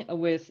meeting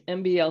with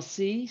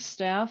MBLC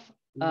staff.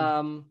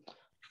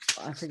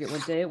 I forget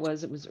what day it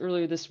was. It was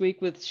earlier this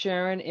week with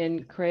Sharon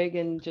and Craig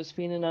and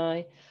Josephine and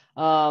I.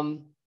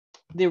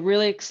 They're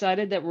really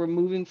excited that we're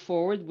moving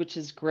forward, which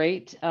is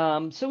great.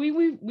 So we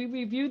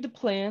reviewed the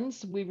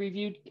plans. We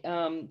reviewed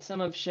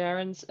some of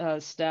Sharon's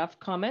staff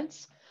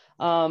comments.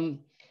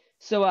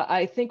 So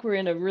I think we're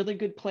in a really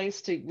good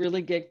place to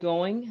really get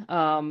going.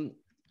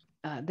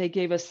 They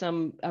gave us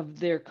some of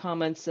their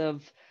comments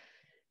of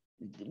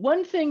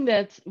one thing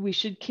that we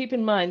should keep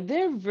in mind.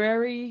 They're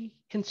very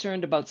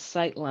concerned about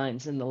sight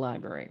lines in the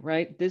library,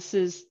 right? This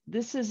is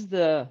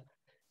the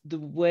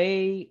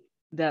way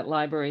that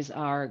libraries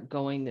are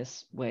going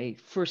this way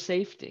for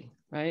safety,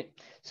 right?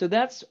 So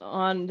that's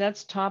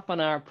top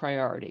on our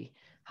priority.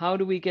 How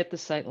do we get the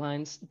sight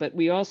lines? But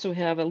we also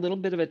have a little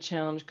bit of a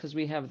challenge because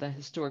we have the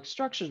historic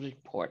structures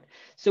report.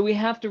 So we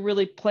have to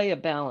really play a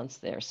balance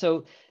there.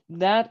 So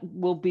that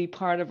will be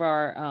part of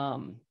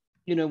our,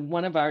 you know,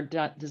 one of our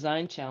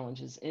design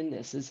challenges in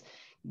this is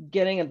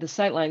getting at the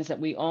sight lines that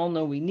we all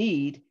know we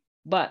need,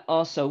 but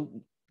also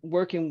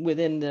working with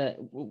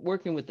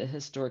the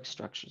historic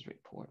structures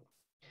report.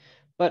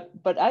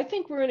 But I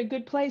think we're in a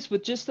good place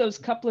with just those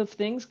couple of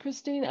things,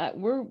 Christine.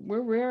 We're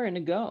raring to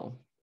go.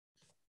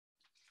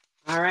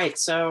 All right,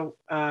 so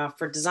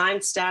for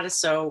design status,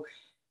 so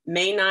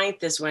May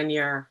 9th is when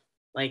you're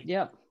like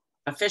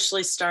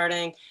officially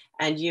starting,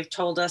 and you've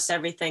told us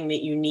everything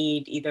that you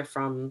need either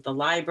from the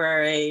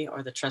library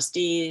or the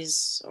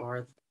trustees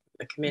or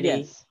the committee.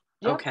 Yes.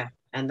 Yep. Okay,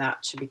 and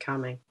that should be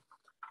coming.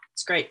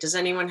 It's great. Does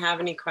anyone have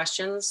any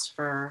questions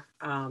for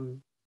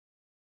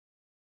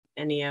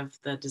any of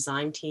the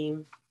design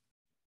team?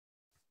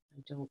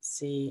 I don't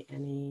see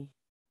any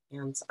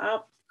hands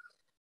up.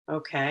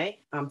 Okay,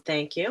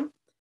 thank you.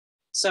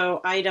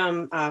 So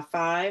item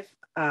 5,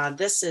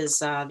 this is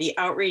the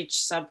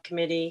outreach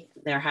subcommittee.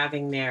 They're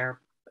having their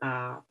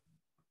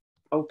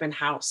open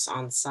house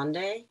on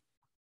Sunday.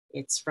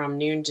 It's from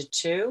noon to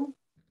 2.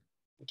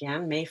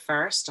 Again, May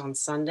 1st on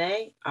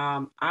Sunday.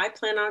 I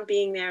plan on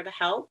being there to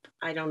help.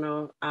 I don't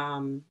know,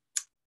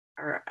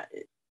 or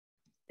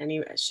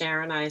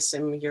Sharon, I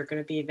assume you're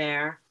going to be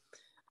there.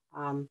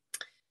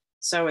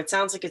 So it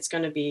sounds like it's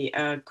going to be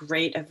a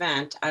great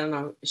event. I don't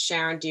know,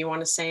 Sharon, do you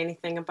want to say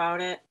anything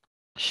about it?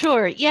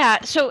 Sure. Yeah.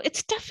 So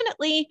it's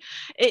definitely,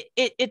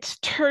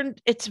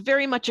 it's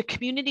very much a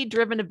community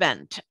driven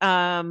event.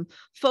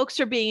 Folks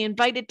are being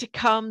invited to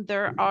come.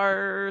 There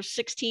are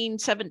 16,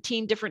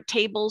 17 different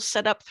tables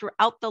set up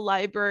throughout the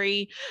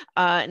library.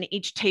 And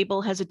each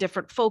table has a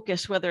different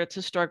focus, whether it's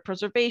historic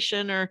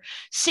preservation or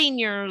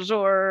seniors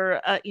or,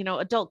 you know,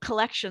 adult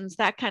collections,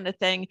 that kind of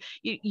thing.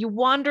 You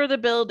wander the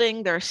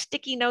building, there are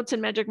sticky notes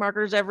and magic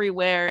markers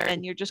everywhere,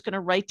 and you're just going to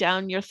write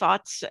down your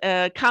thoughts,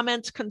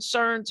 comments,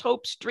 concerns,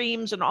 hopes,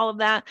 dreams, and all of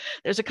that.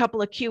 There's a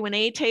couple of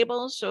Q&A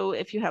tables. So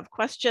if you have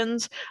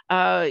questions,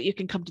 you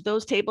can come to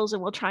those tables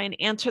and we'll try and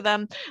answer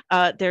them.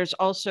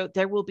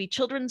 There will be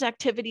children's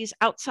activities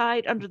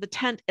outside under the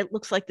tent. It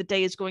looks like the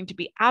day is going to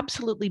be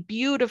absolutely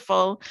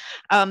beautiful.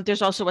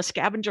 There's also a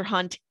scavenger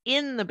hunt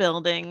in the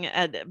building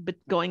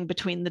going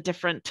between the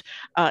different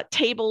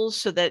tables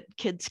so that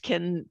kids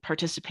can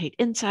participate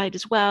inside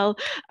as well.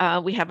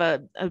 We have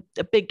a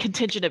big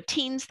contingent of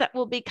teens that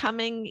will be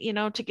coming, you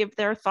know, to give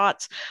their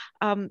thoughts.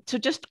 So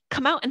just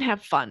come out and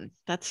have fun.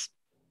 That's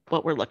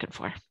what we're looking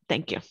for.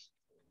 Thank you.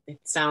 It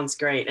sounds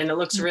great. And it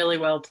looks really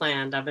well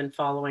planned. I've been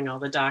following all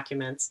the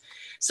documents.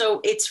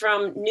 So it's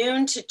from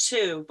noon to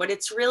 2, but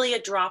it's really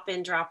a drop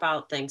in, drop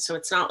out thing. So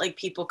it's not like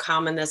people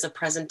come and there's a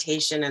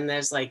presentation and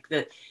there's like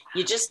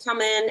you just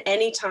come in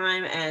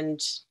anytime and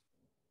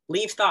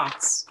leave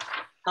thoughts.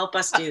 Help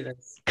us do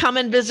this. Come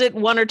and visit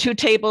 1 or 2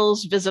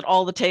 tables, visit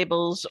all the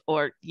tables,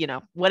 or, you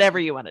know, whatever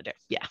you want to do.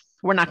 Yeah.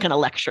 We're not going to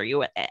lecture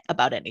you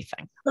about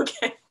anything.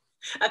 Okay.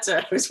 That's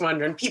what I was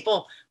wondering.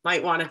 People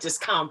might want to just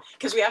come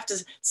because we have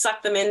to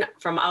suck them in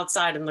from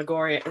outside in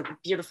the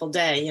beautiful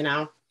day, you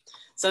know,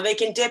 so they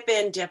can dip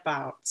in, dip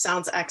out.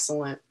 Sounds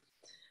excellent.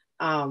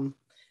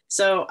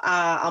 So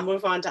I'll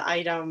move on to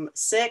item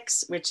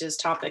 6, which is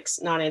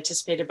topics not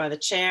anticipated by the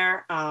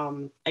chair.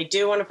 I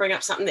do want to bring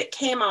up something that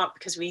came up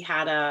because we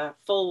had a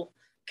full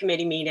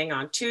committee meeting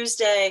on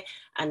Tuesday,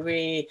 and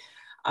we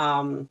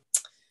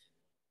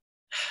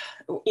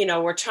you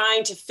know, we're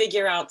trying to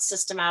figure out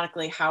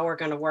systematically how we're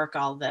going to work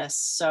all this.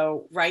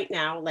 So right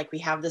now, like we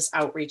have this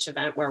outreach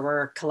event where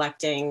we're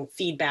collecting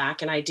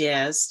feedback and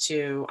ideas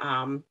to,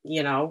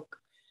 you know,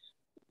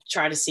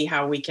 try to see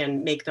how we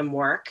can make them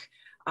work.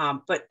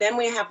 But then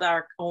we have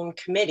our own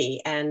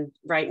committee. And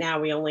right now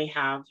we only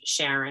have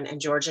Sharon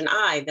and George and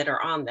I that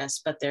are on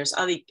this, but there's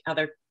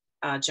other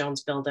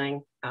Jones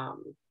Building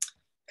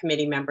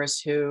committee members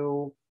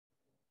who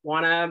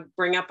want to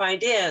bring up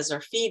ideas or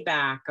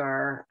feedback,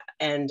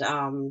 and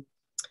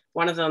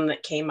one of them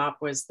that came up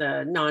was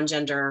the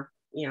non-gender,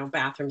 you know,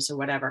 bathrooms or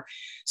whatever.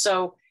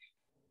 So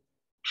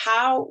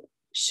how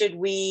should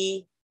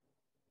we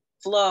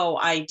flow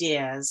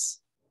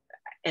ideas?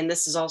 And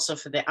this is also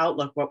for the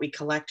Outlook, what we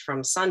collect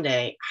from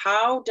Sunday.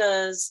 How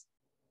does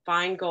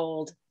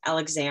Feingold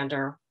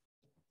Alexander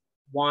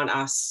want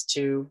us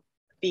to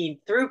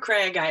feed through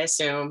Craig, I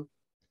assume,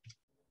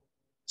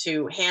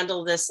 to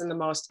handle this in the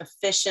most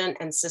efficient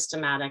and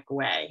systematic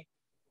way,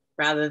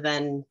 rather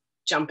than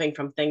jumping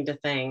from thing to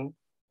thing?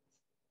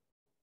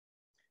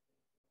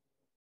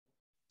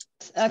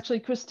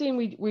 Actually,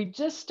 Christine, we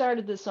just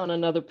started this on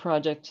another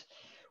project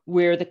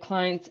where the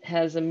client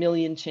has a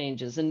million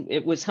changes, and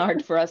it was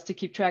hard for us to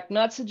keep track.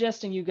 Not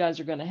suggesting you guys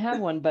are going to have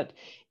one, but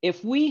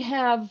if we,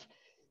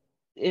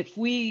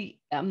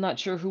 I'm not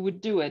sure who would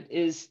do it,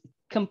 is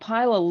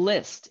compile a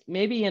list,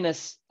 maybe in a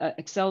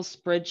Excel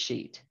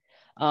spreadsheet,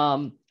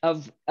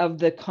 of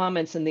the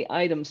comments and the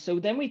items, so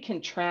then we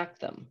can track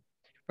them,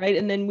 right?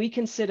 And then we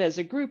can sit as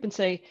a group and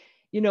say,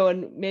 you know,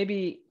 and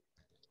maybe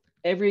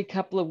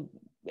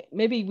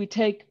maybe we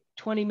take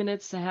 20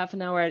 minutes to half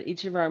an hour at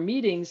each of our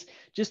meetings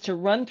just to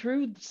run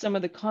through some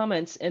of the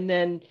comments and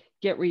then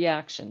get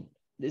reaction.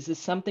 Is this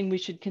something we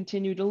should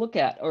continue to look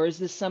at? Or is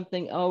this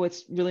something, oh,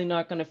 it's really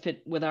not going to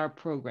fit with our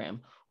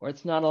program, or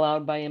it's not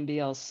allowed by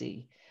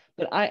MBLC?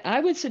 But I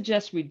would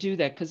suggest we do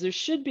that, because there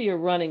should be a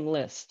running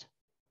list.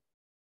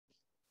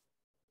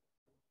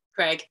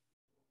 Craig?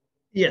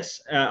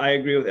 Yes, I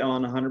agree with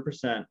Ellen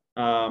 100%.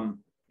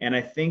 And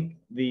I think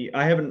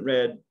I haven't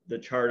read the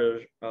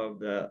charter of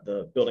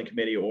the building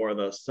committee or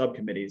the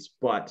subcommittees,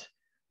 but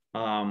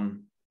the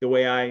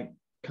way I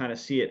kind of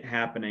see it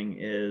happening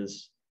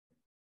is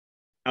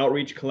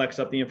outreach collects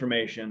up the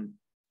information,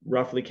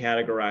 roughly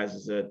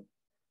categorizes it,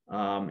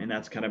 and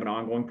that's kind of an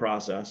ongoing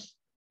process.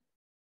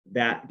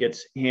 That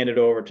gets handed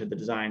over to the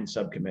design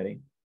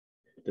subcommittee.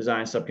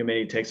 Design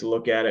subcommittee takes a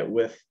look at it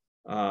with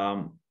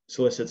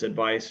solicits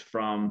advice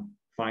from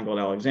Feingold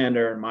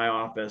Alexander, my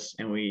office,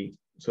 and we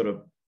sort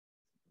of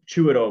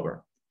chew it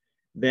over.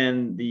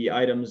 Then the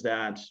items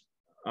that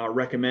are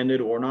recommended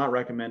or not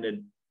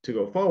recommended to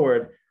go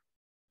forward,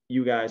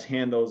 you guys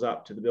hand those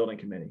up to the building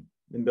committee.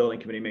 The building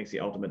committee makes the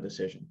ultimate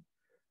decision.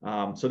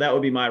 So that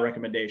would be my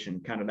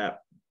recommendation, kind of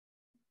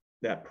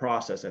that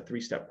process, that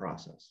three-step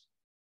process.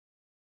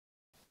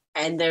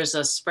 And there's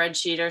a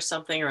spreadsheet or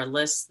something, or a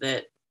list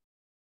that,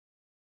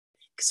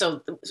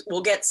 so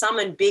we'll get some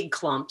in big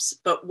clumps,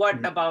 but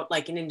what about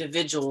like an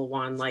individual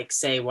one, like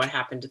say what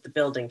happened at the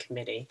building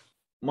committee?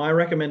 My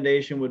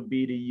recommendation would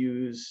be to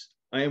use,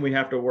 and we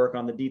have to work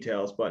on the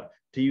details, but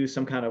to use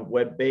some kind of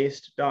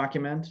web-based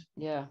document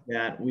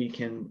that we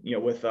can, you know,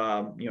 with,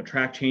 you know,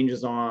 track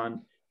changes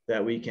on,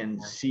 that we can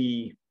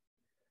see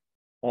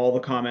all the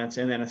comments,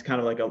 and then it's kind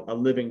of like a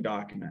living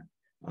document.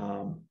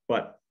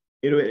 But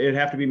it'd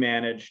have to be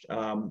managed.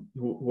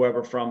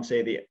 Whoever from,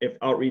 say, if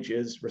outreach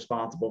is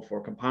responsible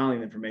for compiling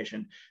the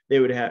information,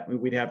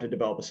 we'd have to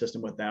develop a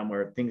system with them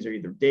where things are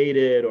either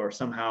dated or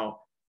somehow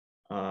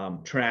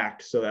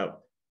tracked, so that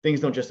things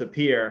don't just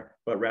appear,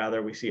 but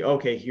rather we see,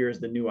 okay,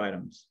 here's the new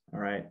items. All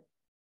right,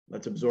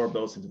 let's absorb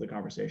those into the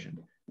conversation.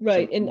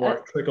 Right. So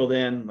and trickled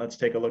in, let's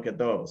take a look at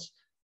those.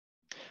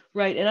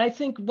 Right. And I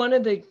think one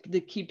of the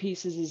key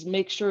pieces is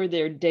make sure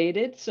they're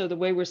dated. So the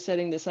way we're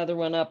setting this other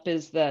one up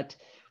is that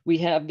we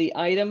have the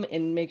item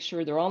and make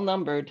sure they're all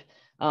numbered.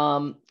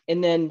 And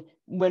then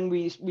when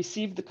we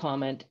receive the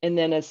comment, and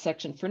then a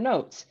section for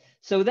notes.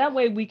 So that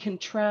way we can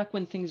track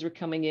when things are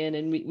coming in,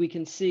 and we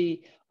can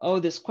see, oh,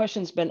 this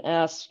question's been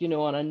asked, you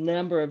know, on a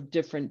number of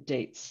different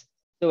dates.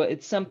 So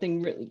it's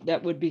something really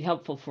that would be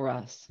helpful for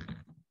us.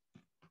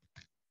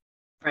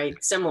 Right,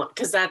 similar,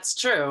 because that's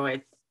true.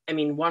 I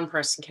mean, one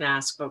person can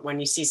ask, but when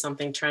you see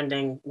something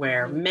trending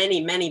where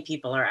many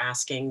people are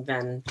asking,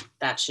 then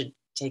that should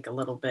take a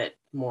little bit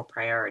more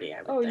priority,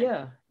 I would think.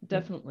 Yeah,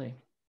 definitely.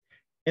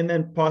 And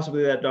then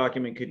possibly that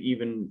document could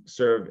even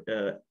serve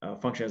a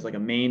function as like a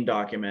main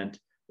document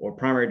or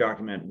primary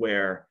document,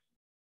 where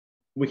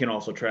we can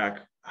also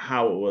track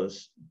how it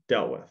was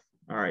dealt with.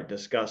 All right,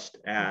 discussed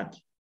at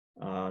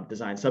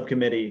design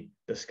subcommittee,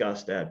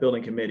 discussed at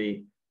building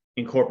committee,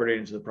 incorporated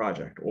into the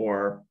project,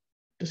 or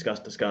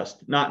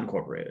discussed, not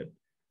incorporated,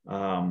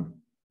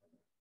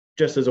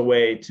 just as a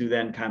way to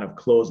then kind of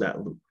close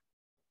that loop.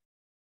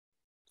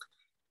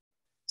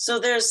 So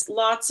there's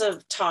lots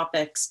of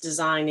topics,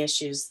 design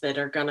issues that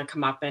are going to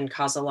come up and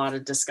cause a lot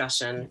of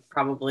discussion,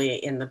 probably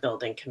in the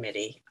building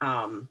committee.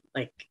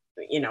 Like,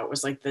 you know, it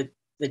was like the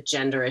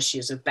gender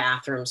issues of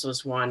bathrooms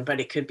was one, but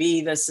it could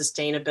be the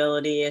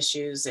sustainability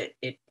issues.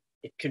 It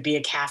it could be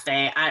a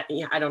cafe.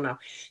 I don't know.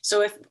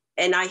 So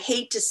and I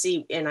hate to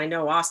see, and I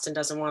know Austin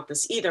doesn't want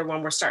this either,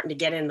 when we're starting to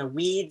get in the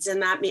weeds in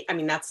that. I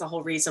mean, that's the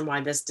whole reason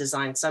why this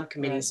design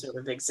subcommittee sort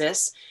of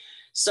exists.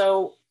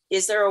 So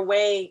is there a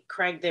way,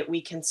 Craig, that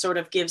we can sort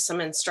of give some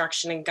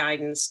instruction and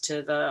guidance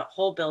to the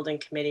whole building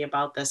committee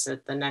about this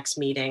at the next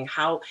meeting?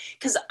 How,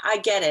 because I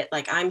get it,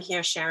 like I'm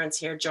here, Sharon's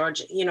here,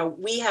 George,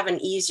 we have an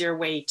easier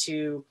way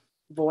to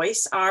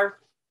voice our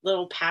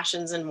little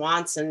passions and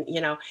wants, and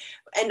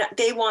and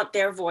they want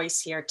their voice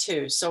here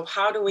too. So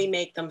how do we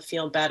make them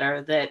feel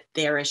better that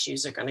their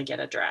issues are going to get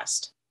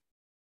addressed?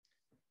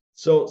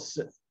 So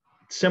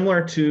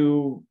similar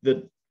to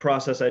the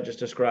process I just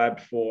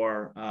described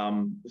for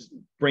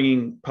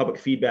bringing public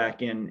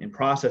feedback in and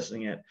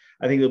processing it,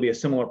 I think there'll be a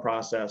similar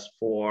process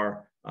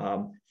for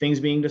things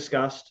being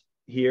discussed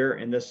here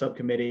in this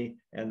subcommittee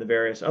and the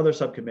various other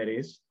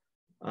subcommittees,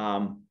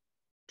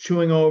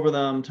 chewing over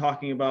them,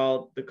 talking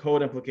about the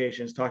code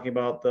implications, talking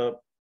about the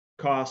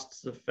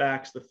costs, the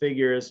facts, the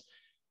figures,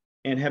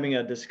 and having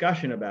a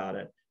discussion about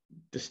it,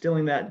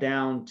 distilling that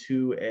down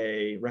to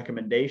a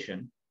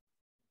recommendation,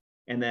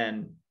 and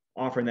then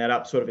offering that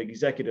up sort of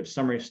executive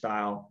summary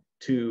style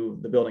to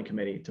the building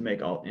committee to make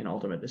an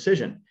ultimate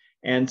decision.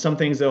 And some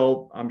things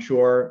they'll, I'm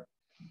sure,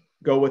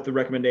 go with the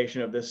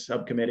recommendation of this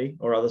subcommittee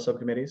or other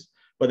subcommittees,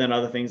 but then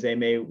other things they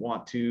may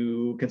want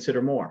to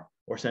consider more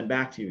or send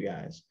back to you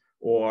guys,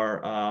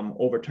 or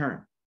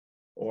overturn,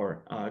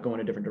 or go in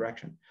a different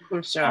direction.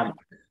 Sure.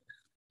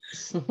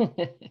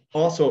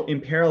 Also,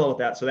 in parallel with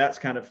that, so that's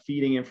kind of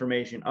feeding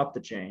information up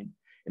the chain.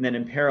 And then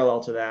in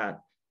parallel to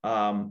that,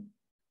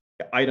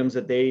 items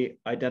that they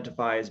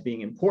identify as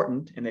being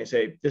important, and they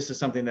say, this is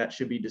something that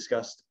should be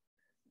discussed,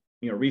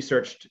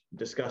 researched,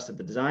 discussed at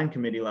the design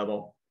committee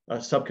level,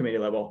 subcommittee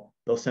level,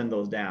 they'll send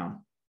those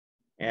down.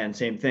 And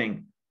same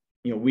thing,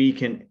 we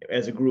can,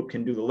 as a group,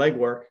 can do the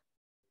legwork,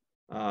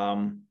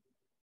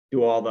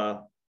 do all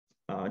the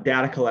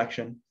data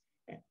collection,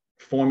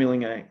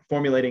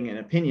 formulating an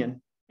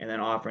opinion, and then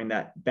offering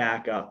that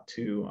back up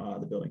to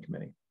the building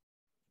committee.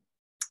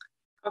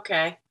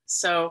 Okay,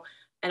 so,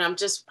 and I'm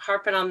just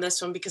harping on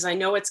this one because I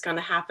know it's going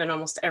to happen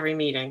almost every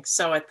meeting.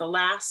 So at the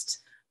last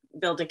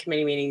building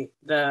committee meeting,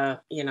 the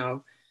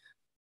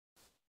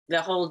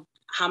whole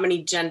how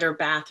many gender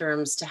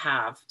bathrooms to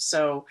have.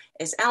 So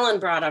as Ellen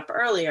brought up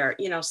earlier,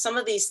 some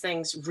of these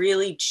things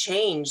really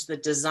change the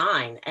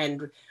design.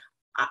 And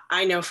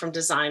I know from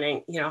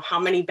designing, how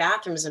many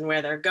bathrooms and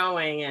where they're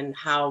going and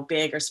how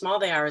big or small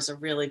they are is a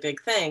really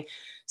big thing.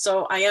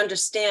 So I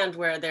understand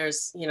where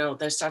there's,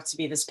 there starts to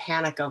be this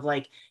panic of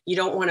like, you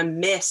don't want to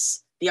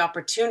miss the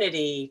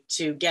opportunity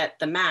to get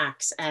the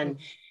max. And,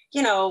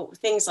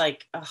 things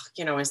like,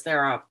 is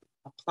there a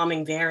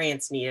plumbing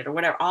variance needed or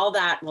whatever, all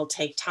that will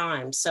take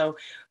time. So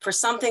for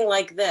something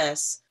like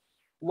this,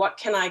 what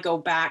can I go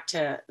back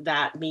to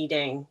that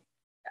meeting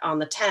on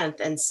the 10th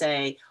and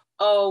say,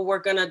 oh, we're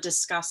going to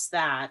discuss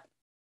that?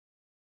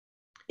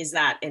 Is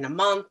that in a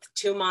month,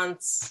 2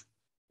 months?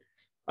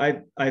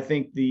 I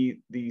think the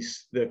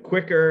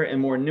quicker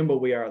and more nimble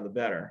we are, the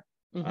better.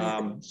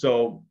 Mm-hmm.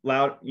 So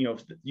loud,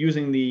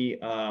 using the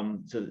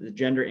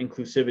gender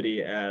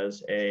inclusivity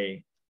as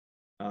a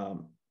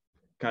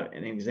kind of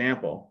an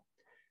example.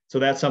 So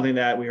that's something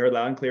that we heard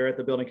loud and clear at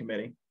the building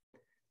committee.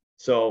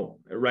 So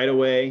right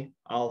away,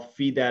 I'll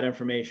feed that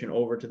information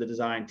over to the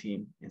design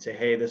team and say,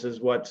 hey, this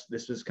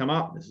has come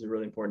up. This is a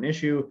really important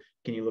issue.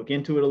 Can you look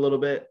into it a little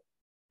bit?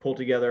 Pull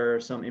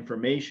together some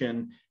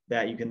information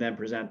that you can then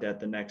present at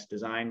the next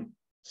design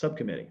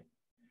subcommittee.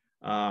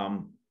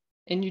 And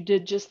you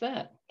did just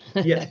that.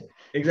 Yes,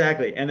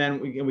 exactly. And then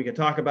we can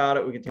talk about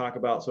it. We can talk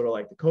about sort of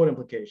like the code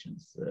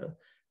implications,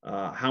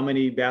 how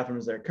many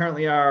bathrooms there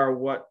currently are,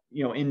 what,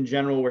 in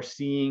general, we're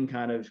seeing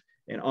kind of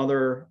in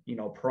other,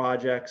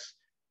 projects,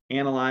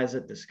 analyze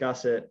it,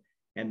 discuss it,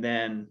 and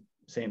then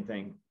same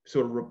thing,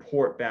 sort of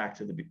report back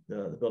to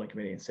the building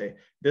committee and say,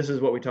 this is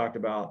what we talked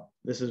about,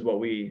 this is what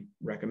we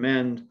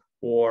recommend.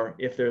 Or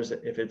if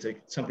it's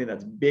something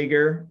that's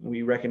bigger,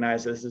 we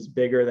recognize this is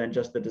bigger than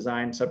just the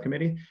design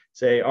subcommittee,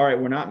 say, all right,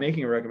 we're not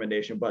making a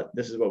recommendation, but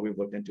this is what we've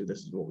looked into,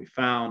 this is what we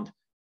found.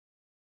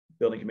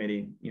 Building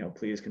committee,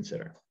 please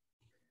consider.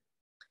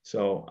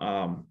 So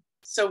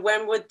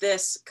when would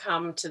this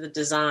come to the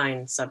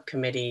design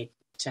subcommittee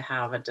to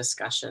have a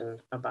discussion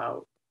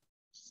about?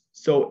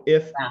 So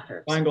if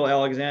bathrooms? Feingold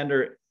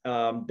Alexander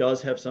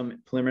does have some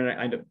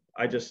preliminary,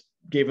 I just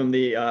gave them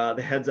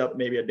the heads up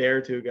maybe a day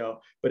or two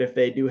ago, but if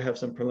they do have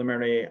some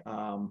preliminary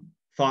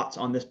thoughts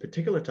on this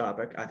particular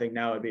topic, I think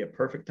now would be a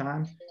perfect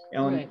time.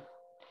 Ellen? Right.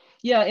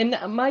 Yeah, and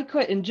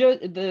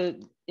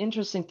the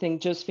interesting thing,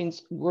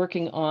 Josephine's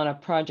working on a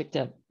project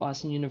at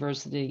Boston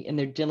University, and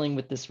they're dealing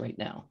with this right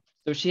now.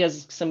 So she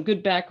has some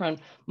good background.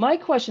 My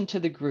question to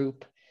the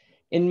group,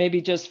 and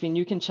maybe Josephine,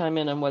 you can chime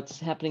in on what's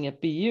happening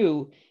at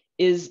BU,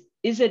 is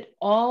it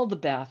all the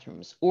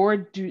bathrooms,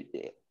 or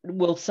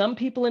will some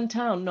people in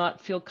town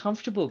not feel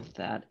comfortable with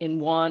that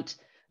and want,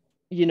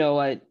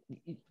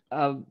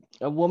 a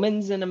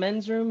woman's and a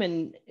men's room?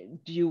 And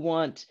do you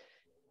want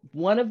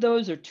one of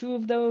those or two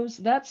of those?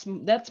 That's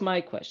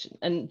my question.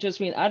 And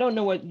Josephine, I don't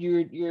know what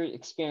your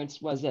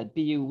experience was at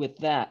BU with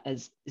that.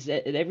 Is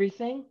that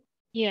everything?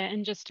 Yeah,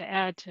 and just to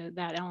add to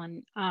that,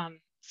 Ellen,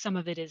 some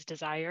of it is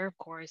desire, of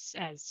course,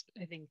 as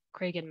I think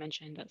Craig had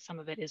mentioned, that some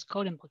of it is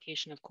code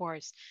implication, of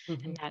course,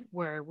 and that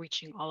we're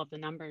reaching all of the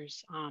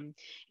numbers,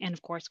 and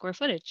of course, square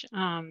footage,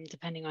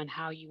 depending on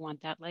how you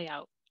want that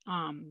layout.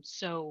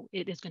 So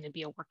it is going to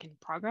be a work in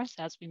progress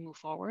as we move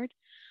forward.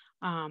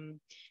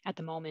 At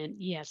the moment,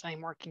 yes,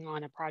 I'm working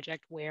on a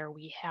project where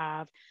we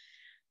have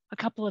a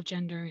couple of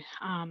gender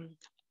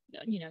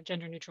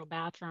neutral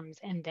bathrooms,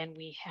 and then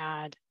we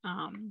had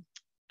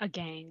a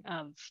gang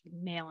of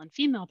male and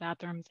female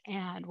bathrooms.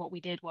 And what we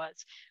did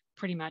was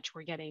pretty much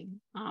we're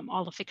getting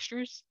all the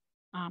fixtures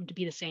to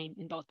be the same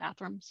in both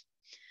bathrooms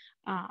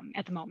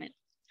at the moment.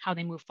 How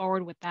they move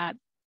forward with that.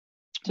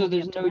 So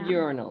there's no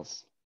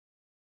urinals?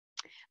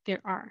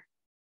 There are.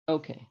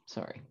 Okay,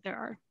 sorry. There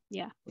are,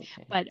 yeah.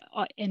 Okay. But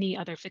any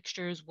other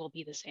fixtures will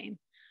be the same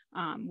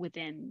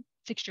within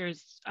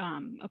fixtures,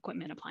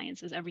 equipment,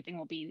 appliances, everything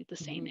will be the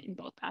same in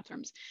both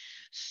bathrooms.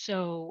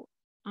 So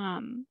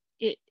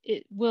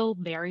it will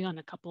vary on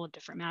a couple of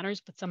different matters,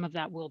 but some of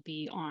that will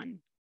be on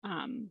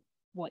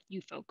what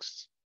you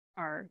folks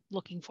are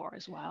looking for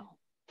as well.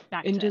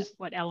 Back to just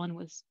what Ellen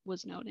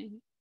was noting.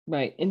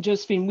 Right. And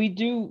Josephine,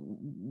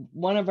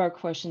 one of our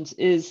questions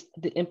is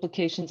the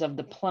implications of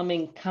the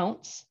plumbing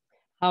counts,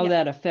 how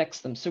that affects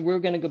them. So we're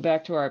going to go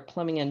back to our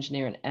plumbing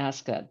engineer and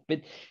ask that.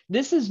 But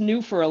this is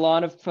new for a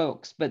lot of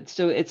folks. But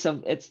so it's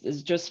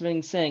as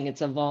Josephine saying,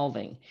 it's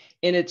evolving.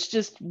 And it's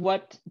just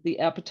what the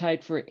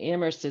appetite for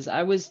Amherst is.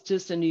 I was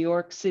just in New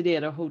York City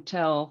at a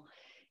hotel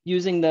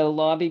using the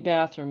lobby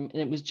bathroom,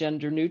 and it was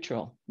gender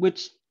neutral,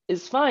 which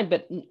is fine.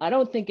 But I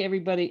don't think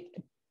everybody,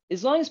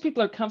 as long as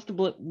people are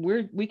comfortable,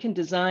 we can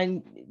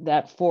design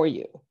that for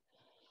you.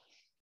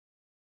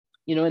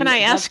 You know, can I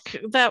ask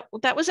that?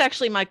 That was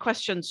actually my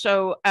question.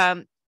 So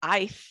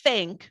I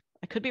think,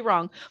 I could be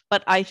wrong,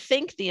 but I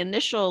think the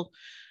initial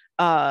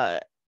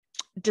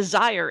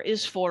desire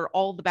is for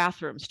all the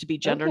bathrooms to be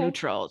gender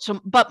neutral. So,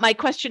 but my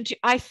question to,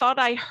 I thought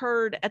I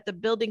heard at the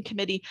building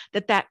committee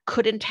that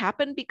couldn't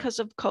happen because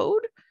of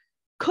code.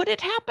 Could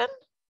it happen?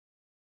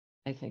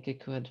 I think it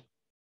could.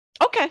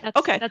 Okay.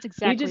 That's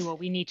exactly what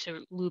we need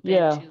to loop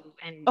into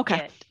and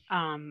get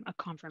a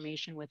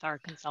confirmation with our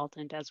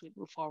consultant as we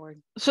move forward.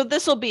 So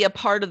this will be a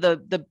part of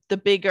the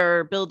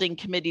bigger building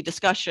committee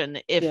discussion.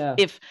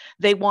 If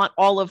they want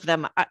all of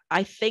them,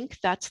 I think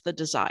that's the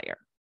desire.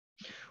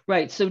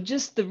 Right. So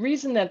just the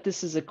reason that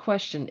this is a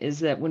question is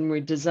that when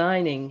we're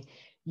designing,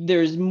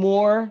 there's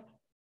more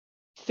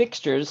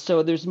fixtures.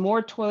 So there's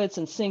more toilets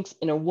and sinks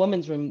in a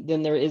woman's room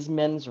than there is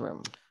men's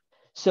room.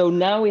 So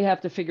now we have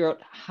to figure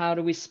out, how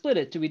do we split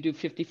it? Do we do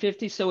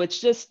 50-50? So it's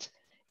just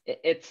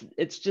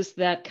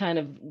that kind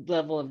of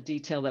level of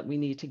detail that we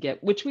need to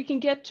get, which we can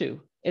get to.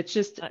 It's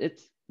just,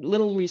 it's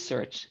little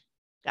research.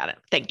 Got it.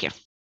 Thank you.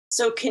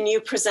 So can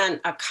you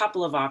present a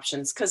couple of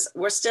options? Because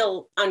we're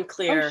still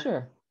unclear. Oh,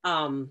 sure.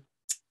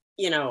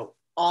 You know,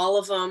 all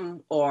of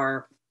them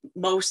or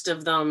most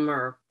of them,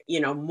 or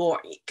more,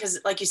 because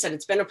like you said,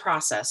 it's been a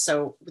process.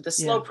 So the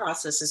slow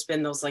process has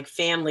been those like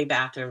family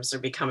bathrooms are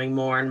becoming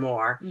more and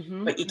more,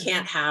 but you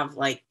can't have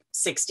like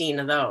 16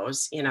 of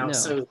those, no.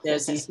 So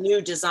there's these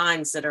new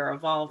designs that are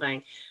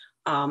evolving.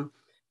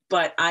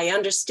 But I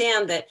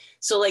understand that,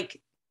 so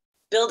like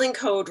building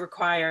code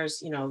requires,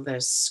 the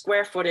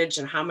square footage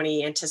and how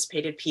many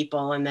anticipated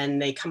people, and then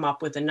they come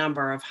up with a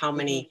number of how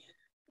many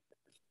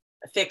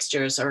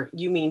fixtures, or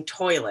you mean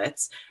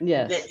toilets,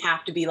 that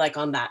have to be like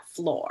on that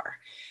floor.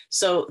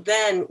 So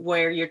then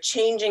where you're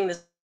changing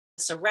this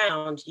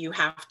around, you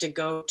have to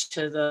go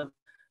to the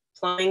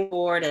plumbing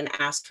board and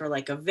ask for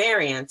like a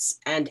variance.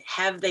 And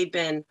have there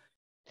been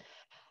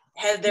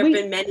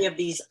many of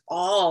these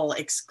all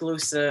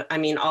exclusive,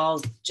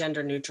 all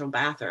gender neutral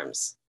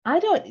bathrooms? I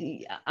don't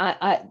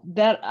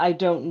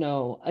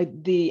know.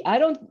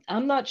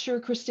 I'm not sure,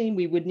 Christine,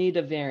 we would need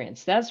a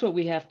variance. That's what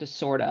we have to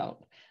sort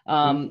out.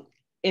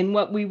 And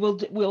what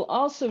we'll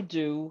also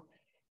do,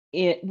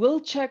 we'll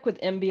check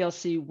with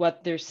MBLC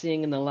what they're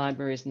seeing in the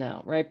libraries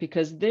now, right?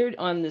 Because they're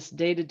on this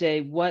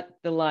day-to-day what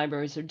the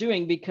libraries are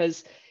doing,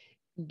 because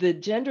the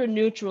gender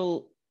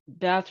neutral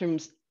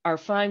bathrooms are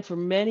fine for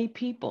many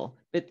people,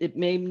 but it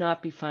may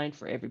not be fine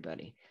for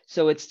everybody.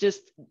 So it's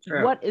just,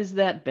 what is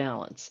that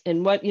balance?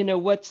 And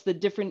what's the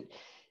different,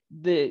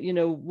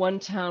 one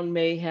town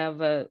may have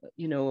a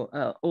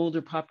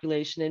older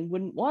population and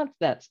wouldn't want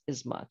that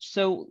as much.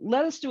 So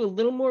let us do a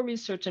little more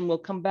research, and we'll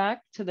come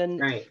back to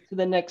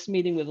the next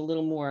meeting with a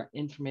little more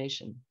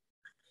information.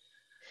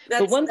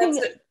 Go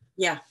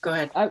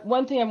ahead.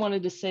 One thing I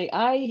wanted to say,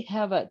 I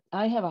have a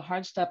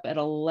hard stop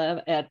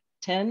at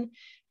 10.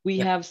 We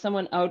have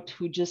someone out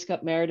who just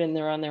got married and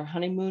they're on their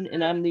honeymoon,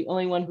 and I'm the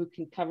only one who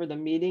can cover the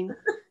meeting.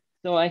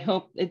 So I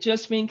hope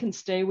Josephine can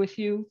stay with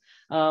you,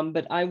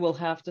 but I will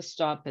have to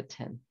stop at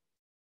 10.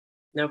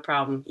 No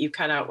problem. You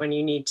cut out when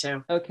you need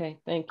to. Okay,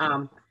 thank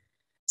you.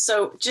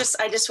 So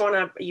I just want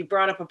to, you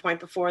brought up a point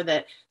before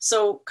that.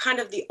 So kind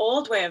of the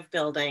old way of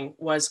building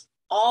was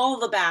all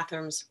the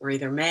bathrooms were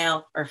either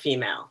male or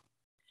female.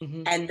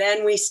 Mhm. And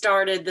then we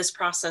started this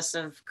process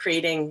of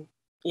creating,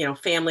 you know,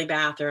 family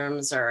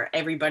bathrooms or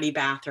everybody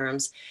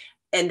bathrooms,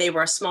 and they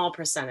were a small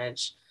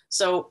percentage.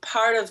 So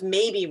part of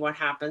maybe what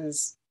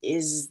happens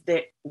is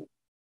that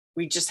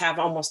we just have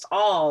almost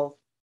all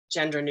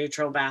gender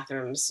neutral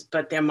bathrooms,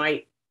 but there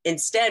might,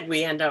 instead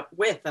we end up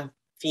with a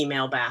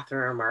female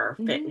bathroom or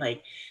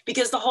like,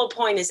 because the whole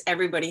point is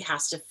everybody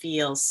has to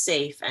feel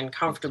safe and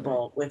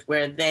comfortable with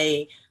where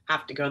they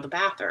have to go to the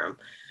bathroom.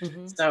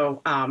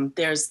 So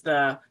there's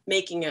the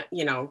making it,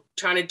 you know,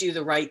 trying to do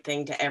the right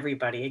thing to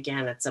everybody.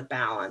 Again, it's a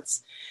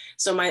balance.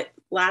 So my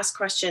last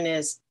question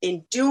is,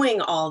 in doing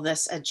all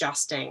this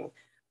adjusting,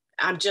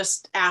 I'm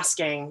just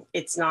asking,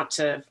 it's not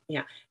to, you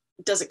know,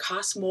 does it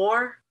cost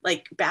more?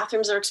 Like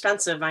bathrooms are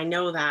expensive. I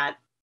know that.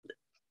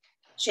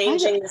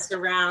 Changing this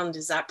around,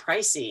 is that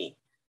pricey?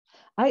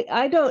 We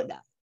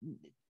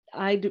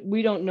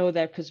don't know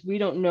that, because we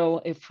don't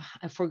know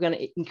if we're going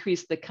to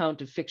increase the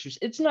count of fixtures.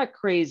 It's not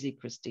crazy,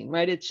 Christine,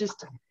 right? It's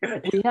just,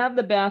 we have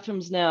the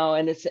bathrooms now,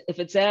 and if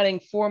it's adding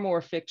 4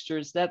 more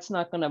fixtures, that's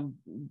not going to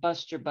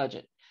bust your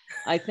budget.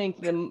 I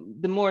think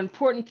the more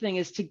important thing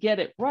is to get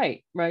it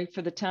right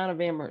for the town of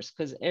Amherst,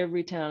 because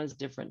every town is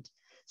different.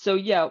 So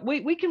yeah,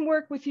 we can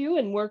work with you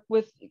and work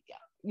with,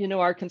 you know,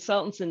 our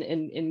consultants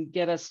and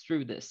get us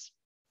through this.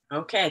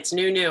 Okay, it's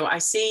new. I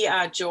see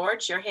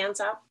George, your hand's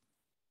up.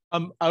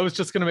 I was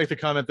just going to make the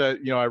comment that,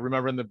 you know, I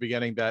remember in the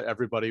beginning that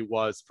everybody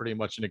was pretty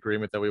much in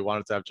agreement that we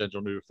wanted to have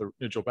gender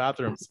neutral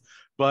bathrooms,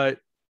 but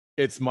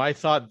it's my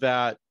thought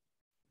that,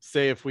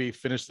 say, if we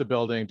finish the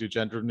building, do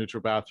gender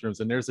neutral bathrooms,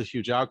 and there's a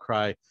huge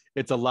outcry,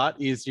 it's a lot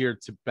easier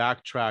to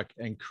backtrack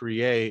and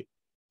create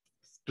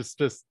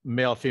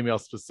male female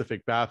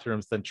specific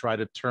bathrooms than try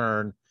to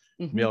turn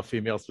male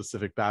female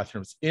specific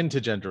bathrooms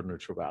into gender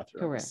neutral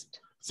bathrooms. Correct.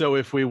 So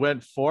if we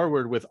went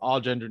forward with all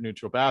gender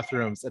neutral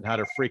bathrooms and had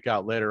a freak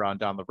out later on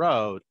down the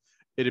road,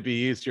 it would be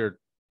easier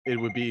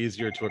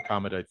to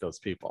accommodate those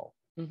people.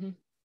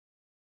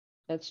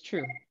 That's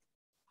true.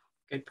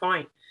 Good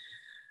point.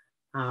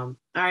 All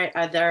right,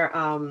 are there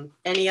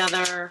any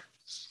other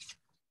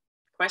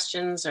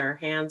questions or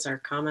hands or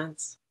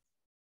comments?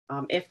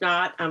 If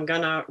not, I'm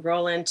gonna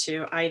roll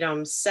into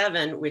item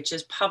 7, which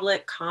is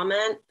public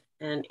comment.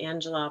 And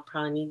Angela, I'll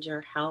probably need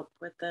your help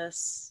with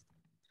this.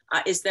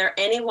 Is there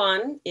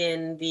anyone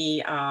in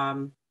the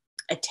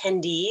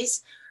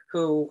attendees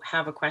who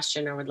have a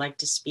question or would like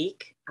to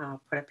speak?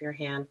 Put up your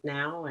hand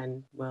now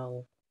and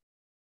we'll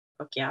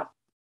hook you up.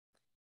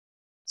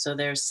 So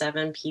there's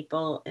 7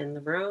 people in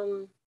the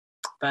room,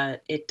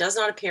 but it does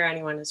not appear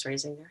anyone is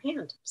raising their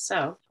hand.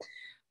 So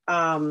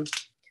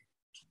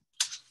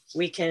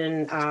we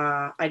can,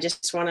 I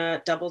just want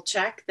to double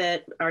check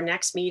that our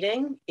next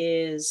meeting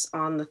is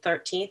on the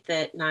 13th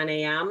at 9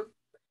 a.m.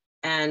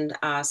 And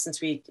since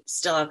we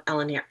still have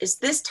Ellen here, is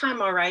this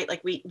time all right?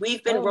 Like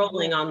we've been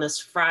rolling on this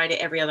Friday,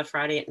 every other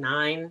Friday at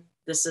 9.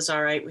 This is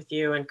all right with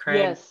you and Craig?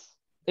 Yes,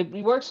 it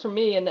works for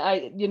me. And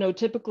I, you know,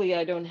 typically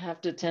I don't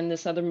have to attend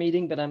this other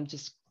meeting, but I'm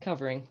just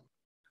covering.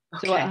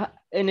 Okay. So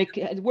and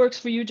it works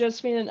for you,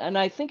 Josephine, and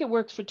I think it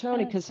works for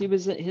Tony, because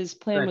his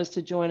plan was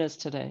to join us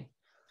today.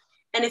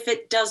 And if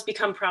it does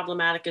become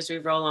problematic as we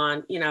roll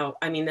on, you know,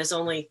 I mean, there's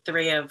only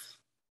 3 of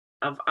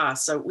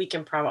us, so we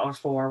can probably, or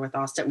 4 with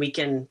Austin, we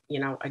can, you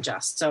know,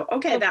 adjust. So,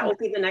 okay, that will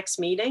be the next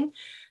meeting.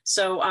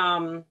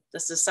 So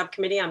this is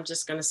subcommittee. I'm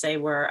just going to say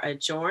we're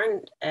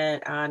adjourned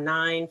at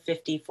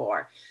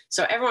 9:54.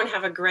 So everyone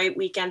have a great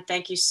weekend.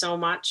 Thank you so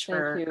much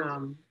for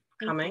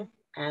coming,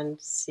 and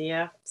see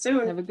you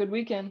soon. Have a good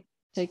weekend.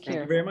 Take care.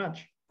 Thank you very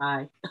much.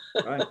 Bye.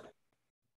 Bye.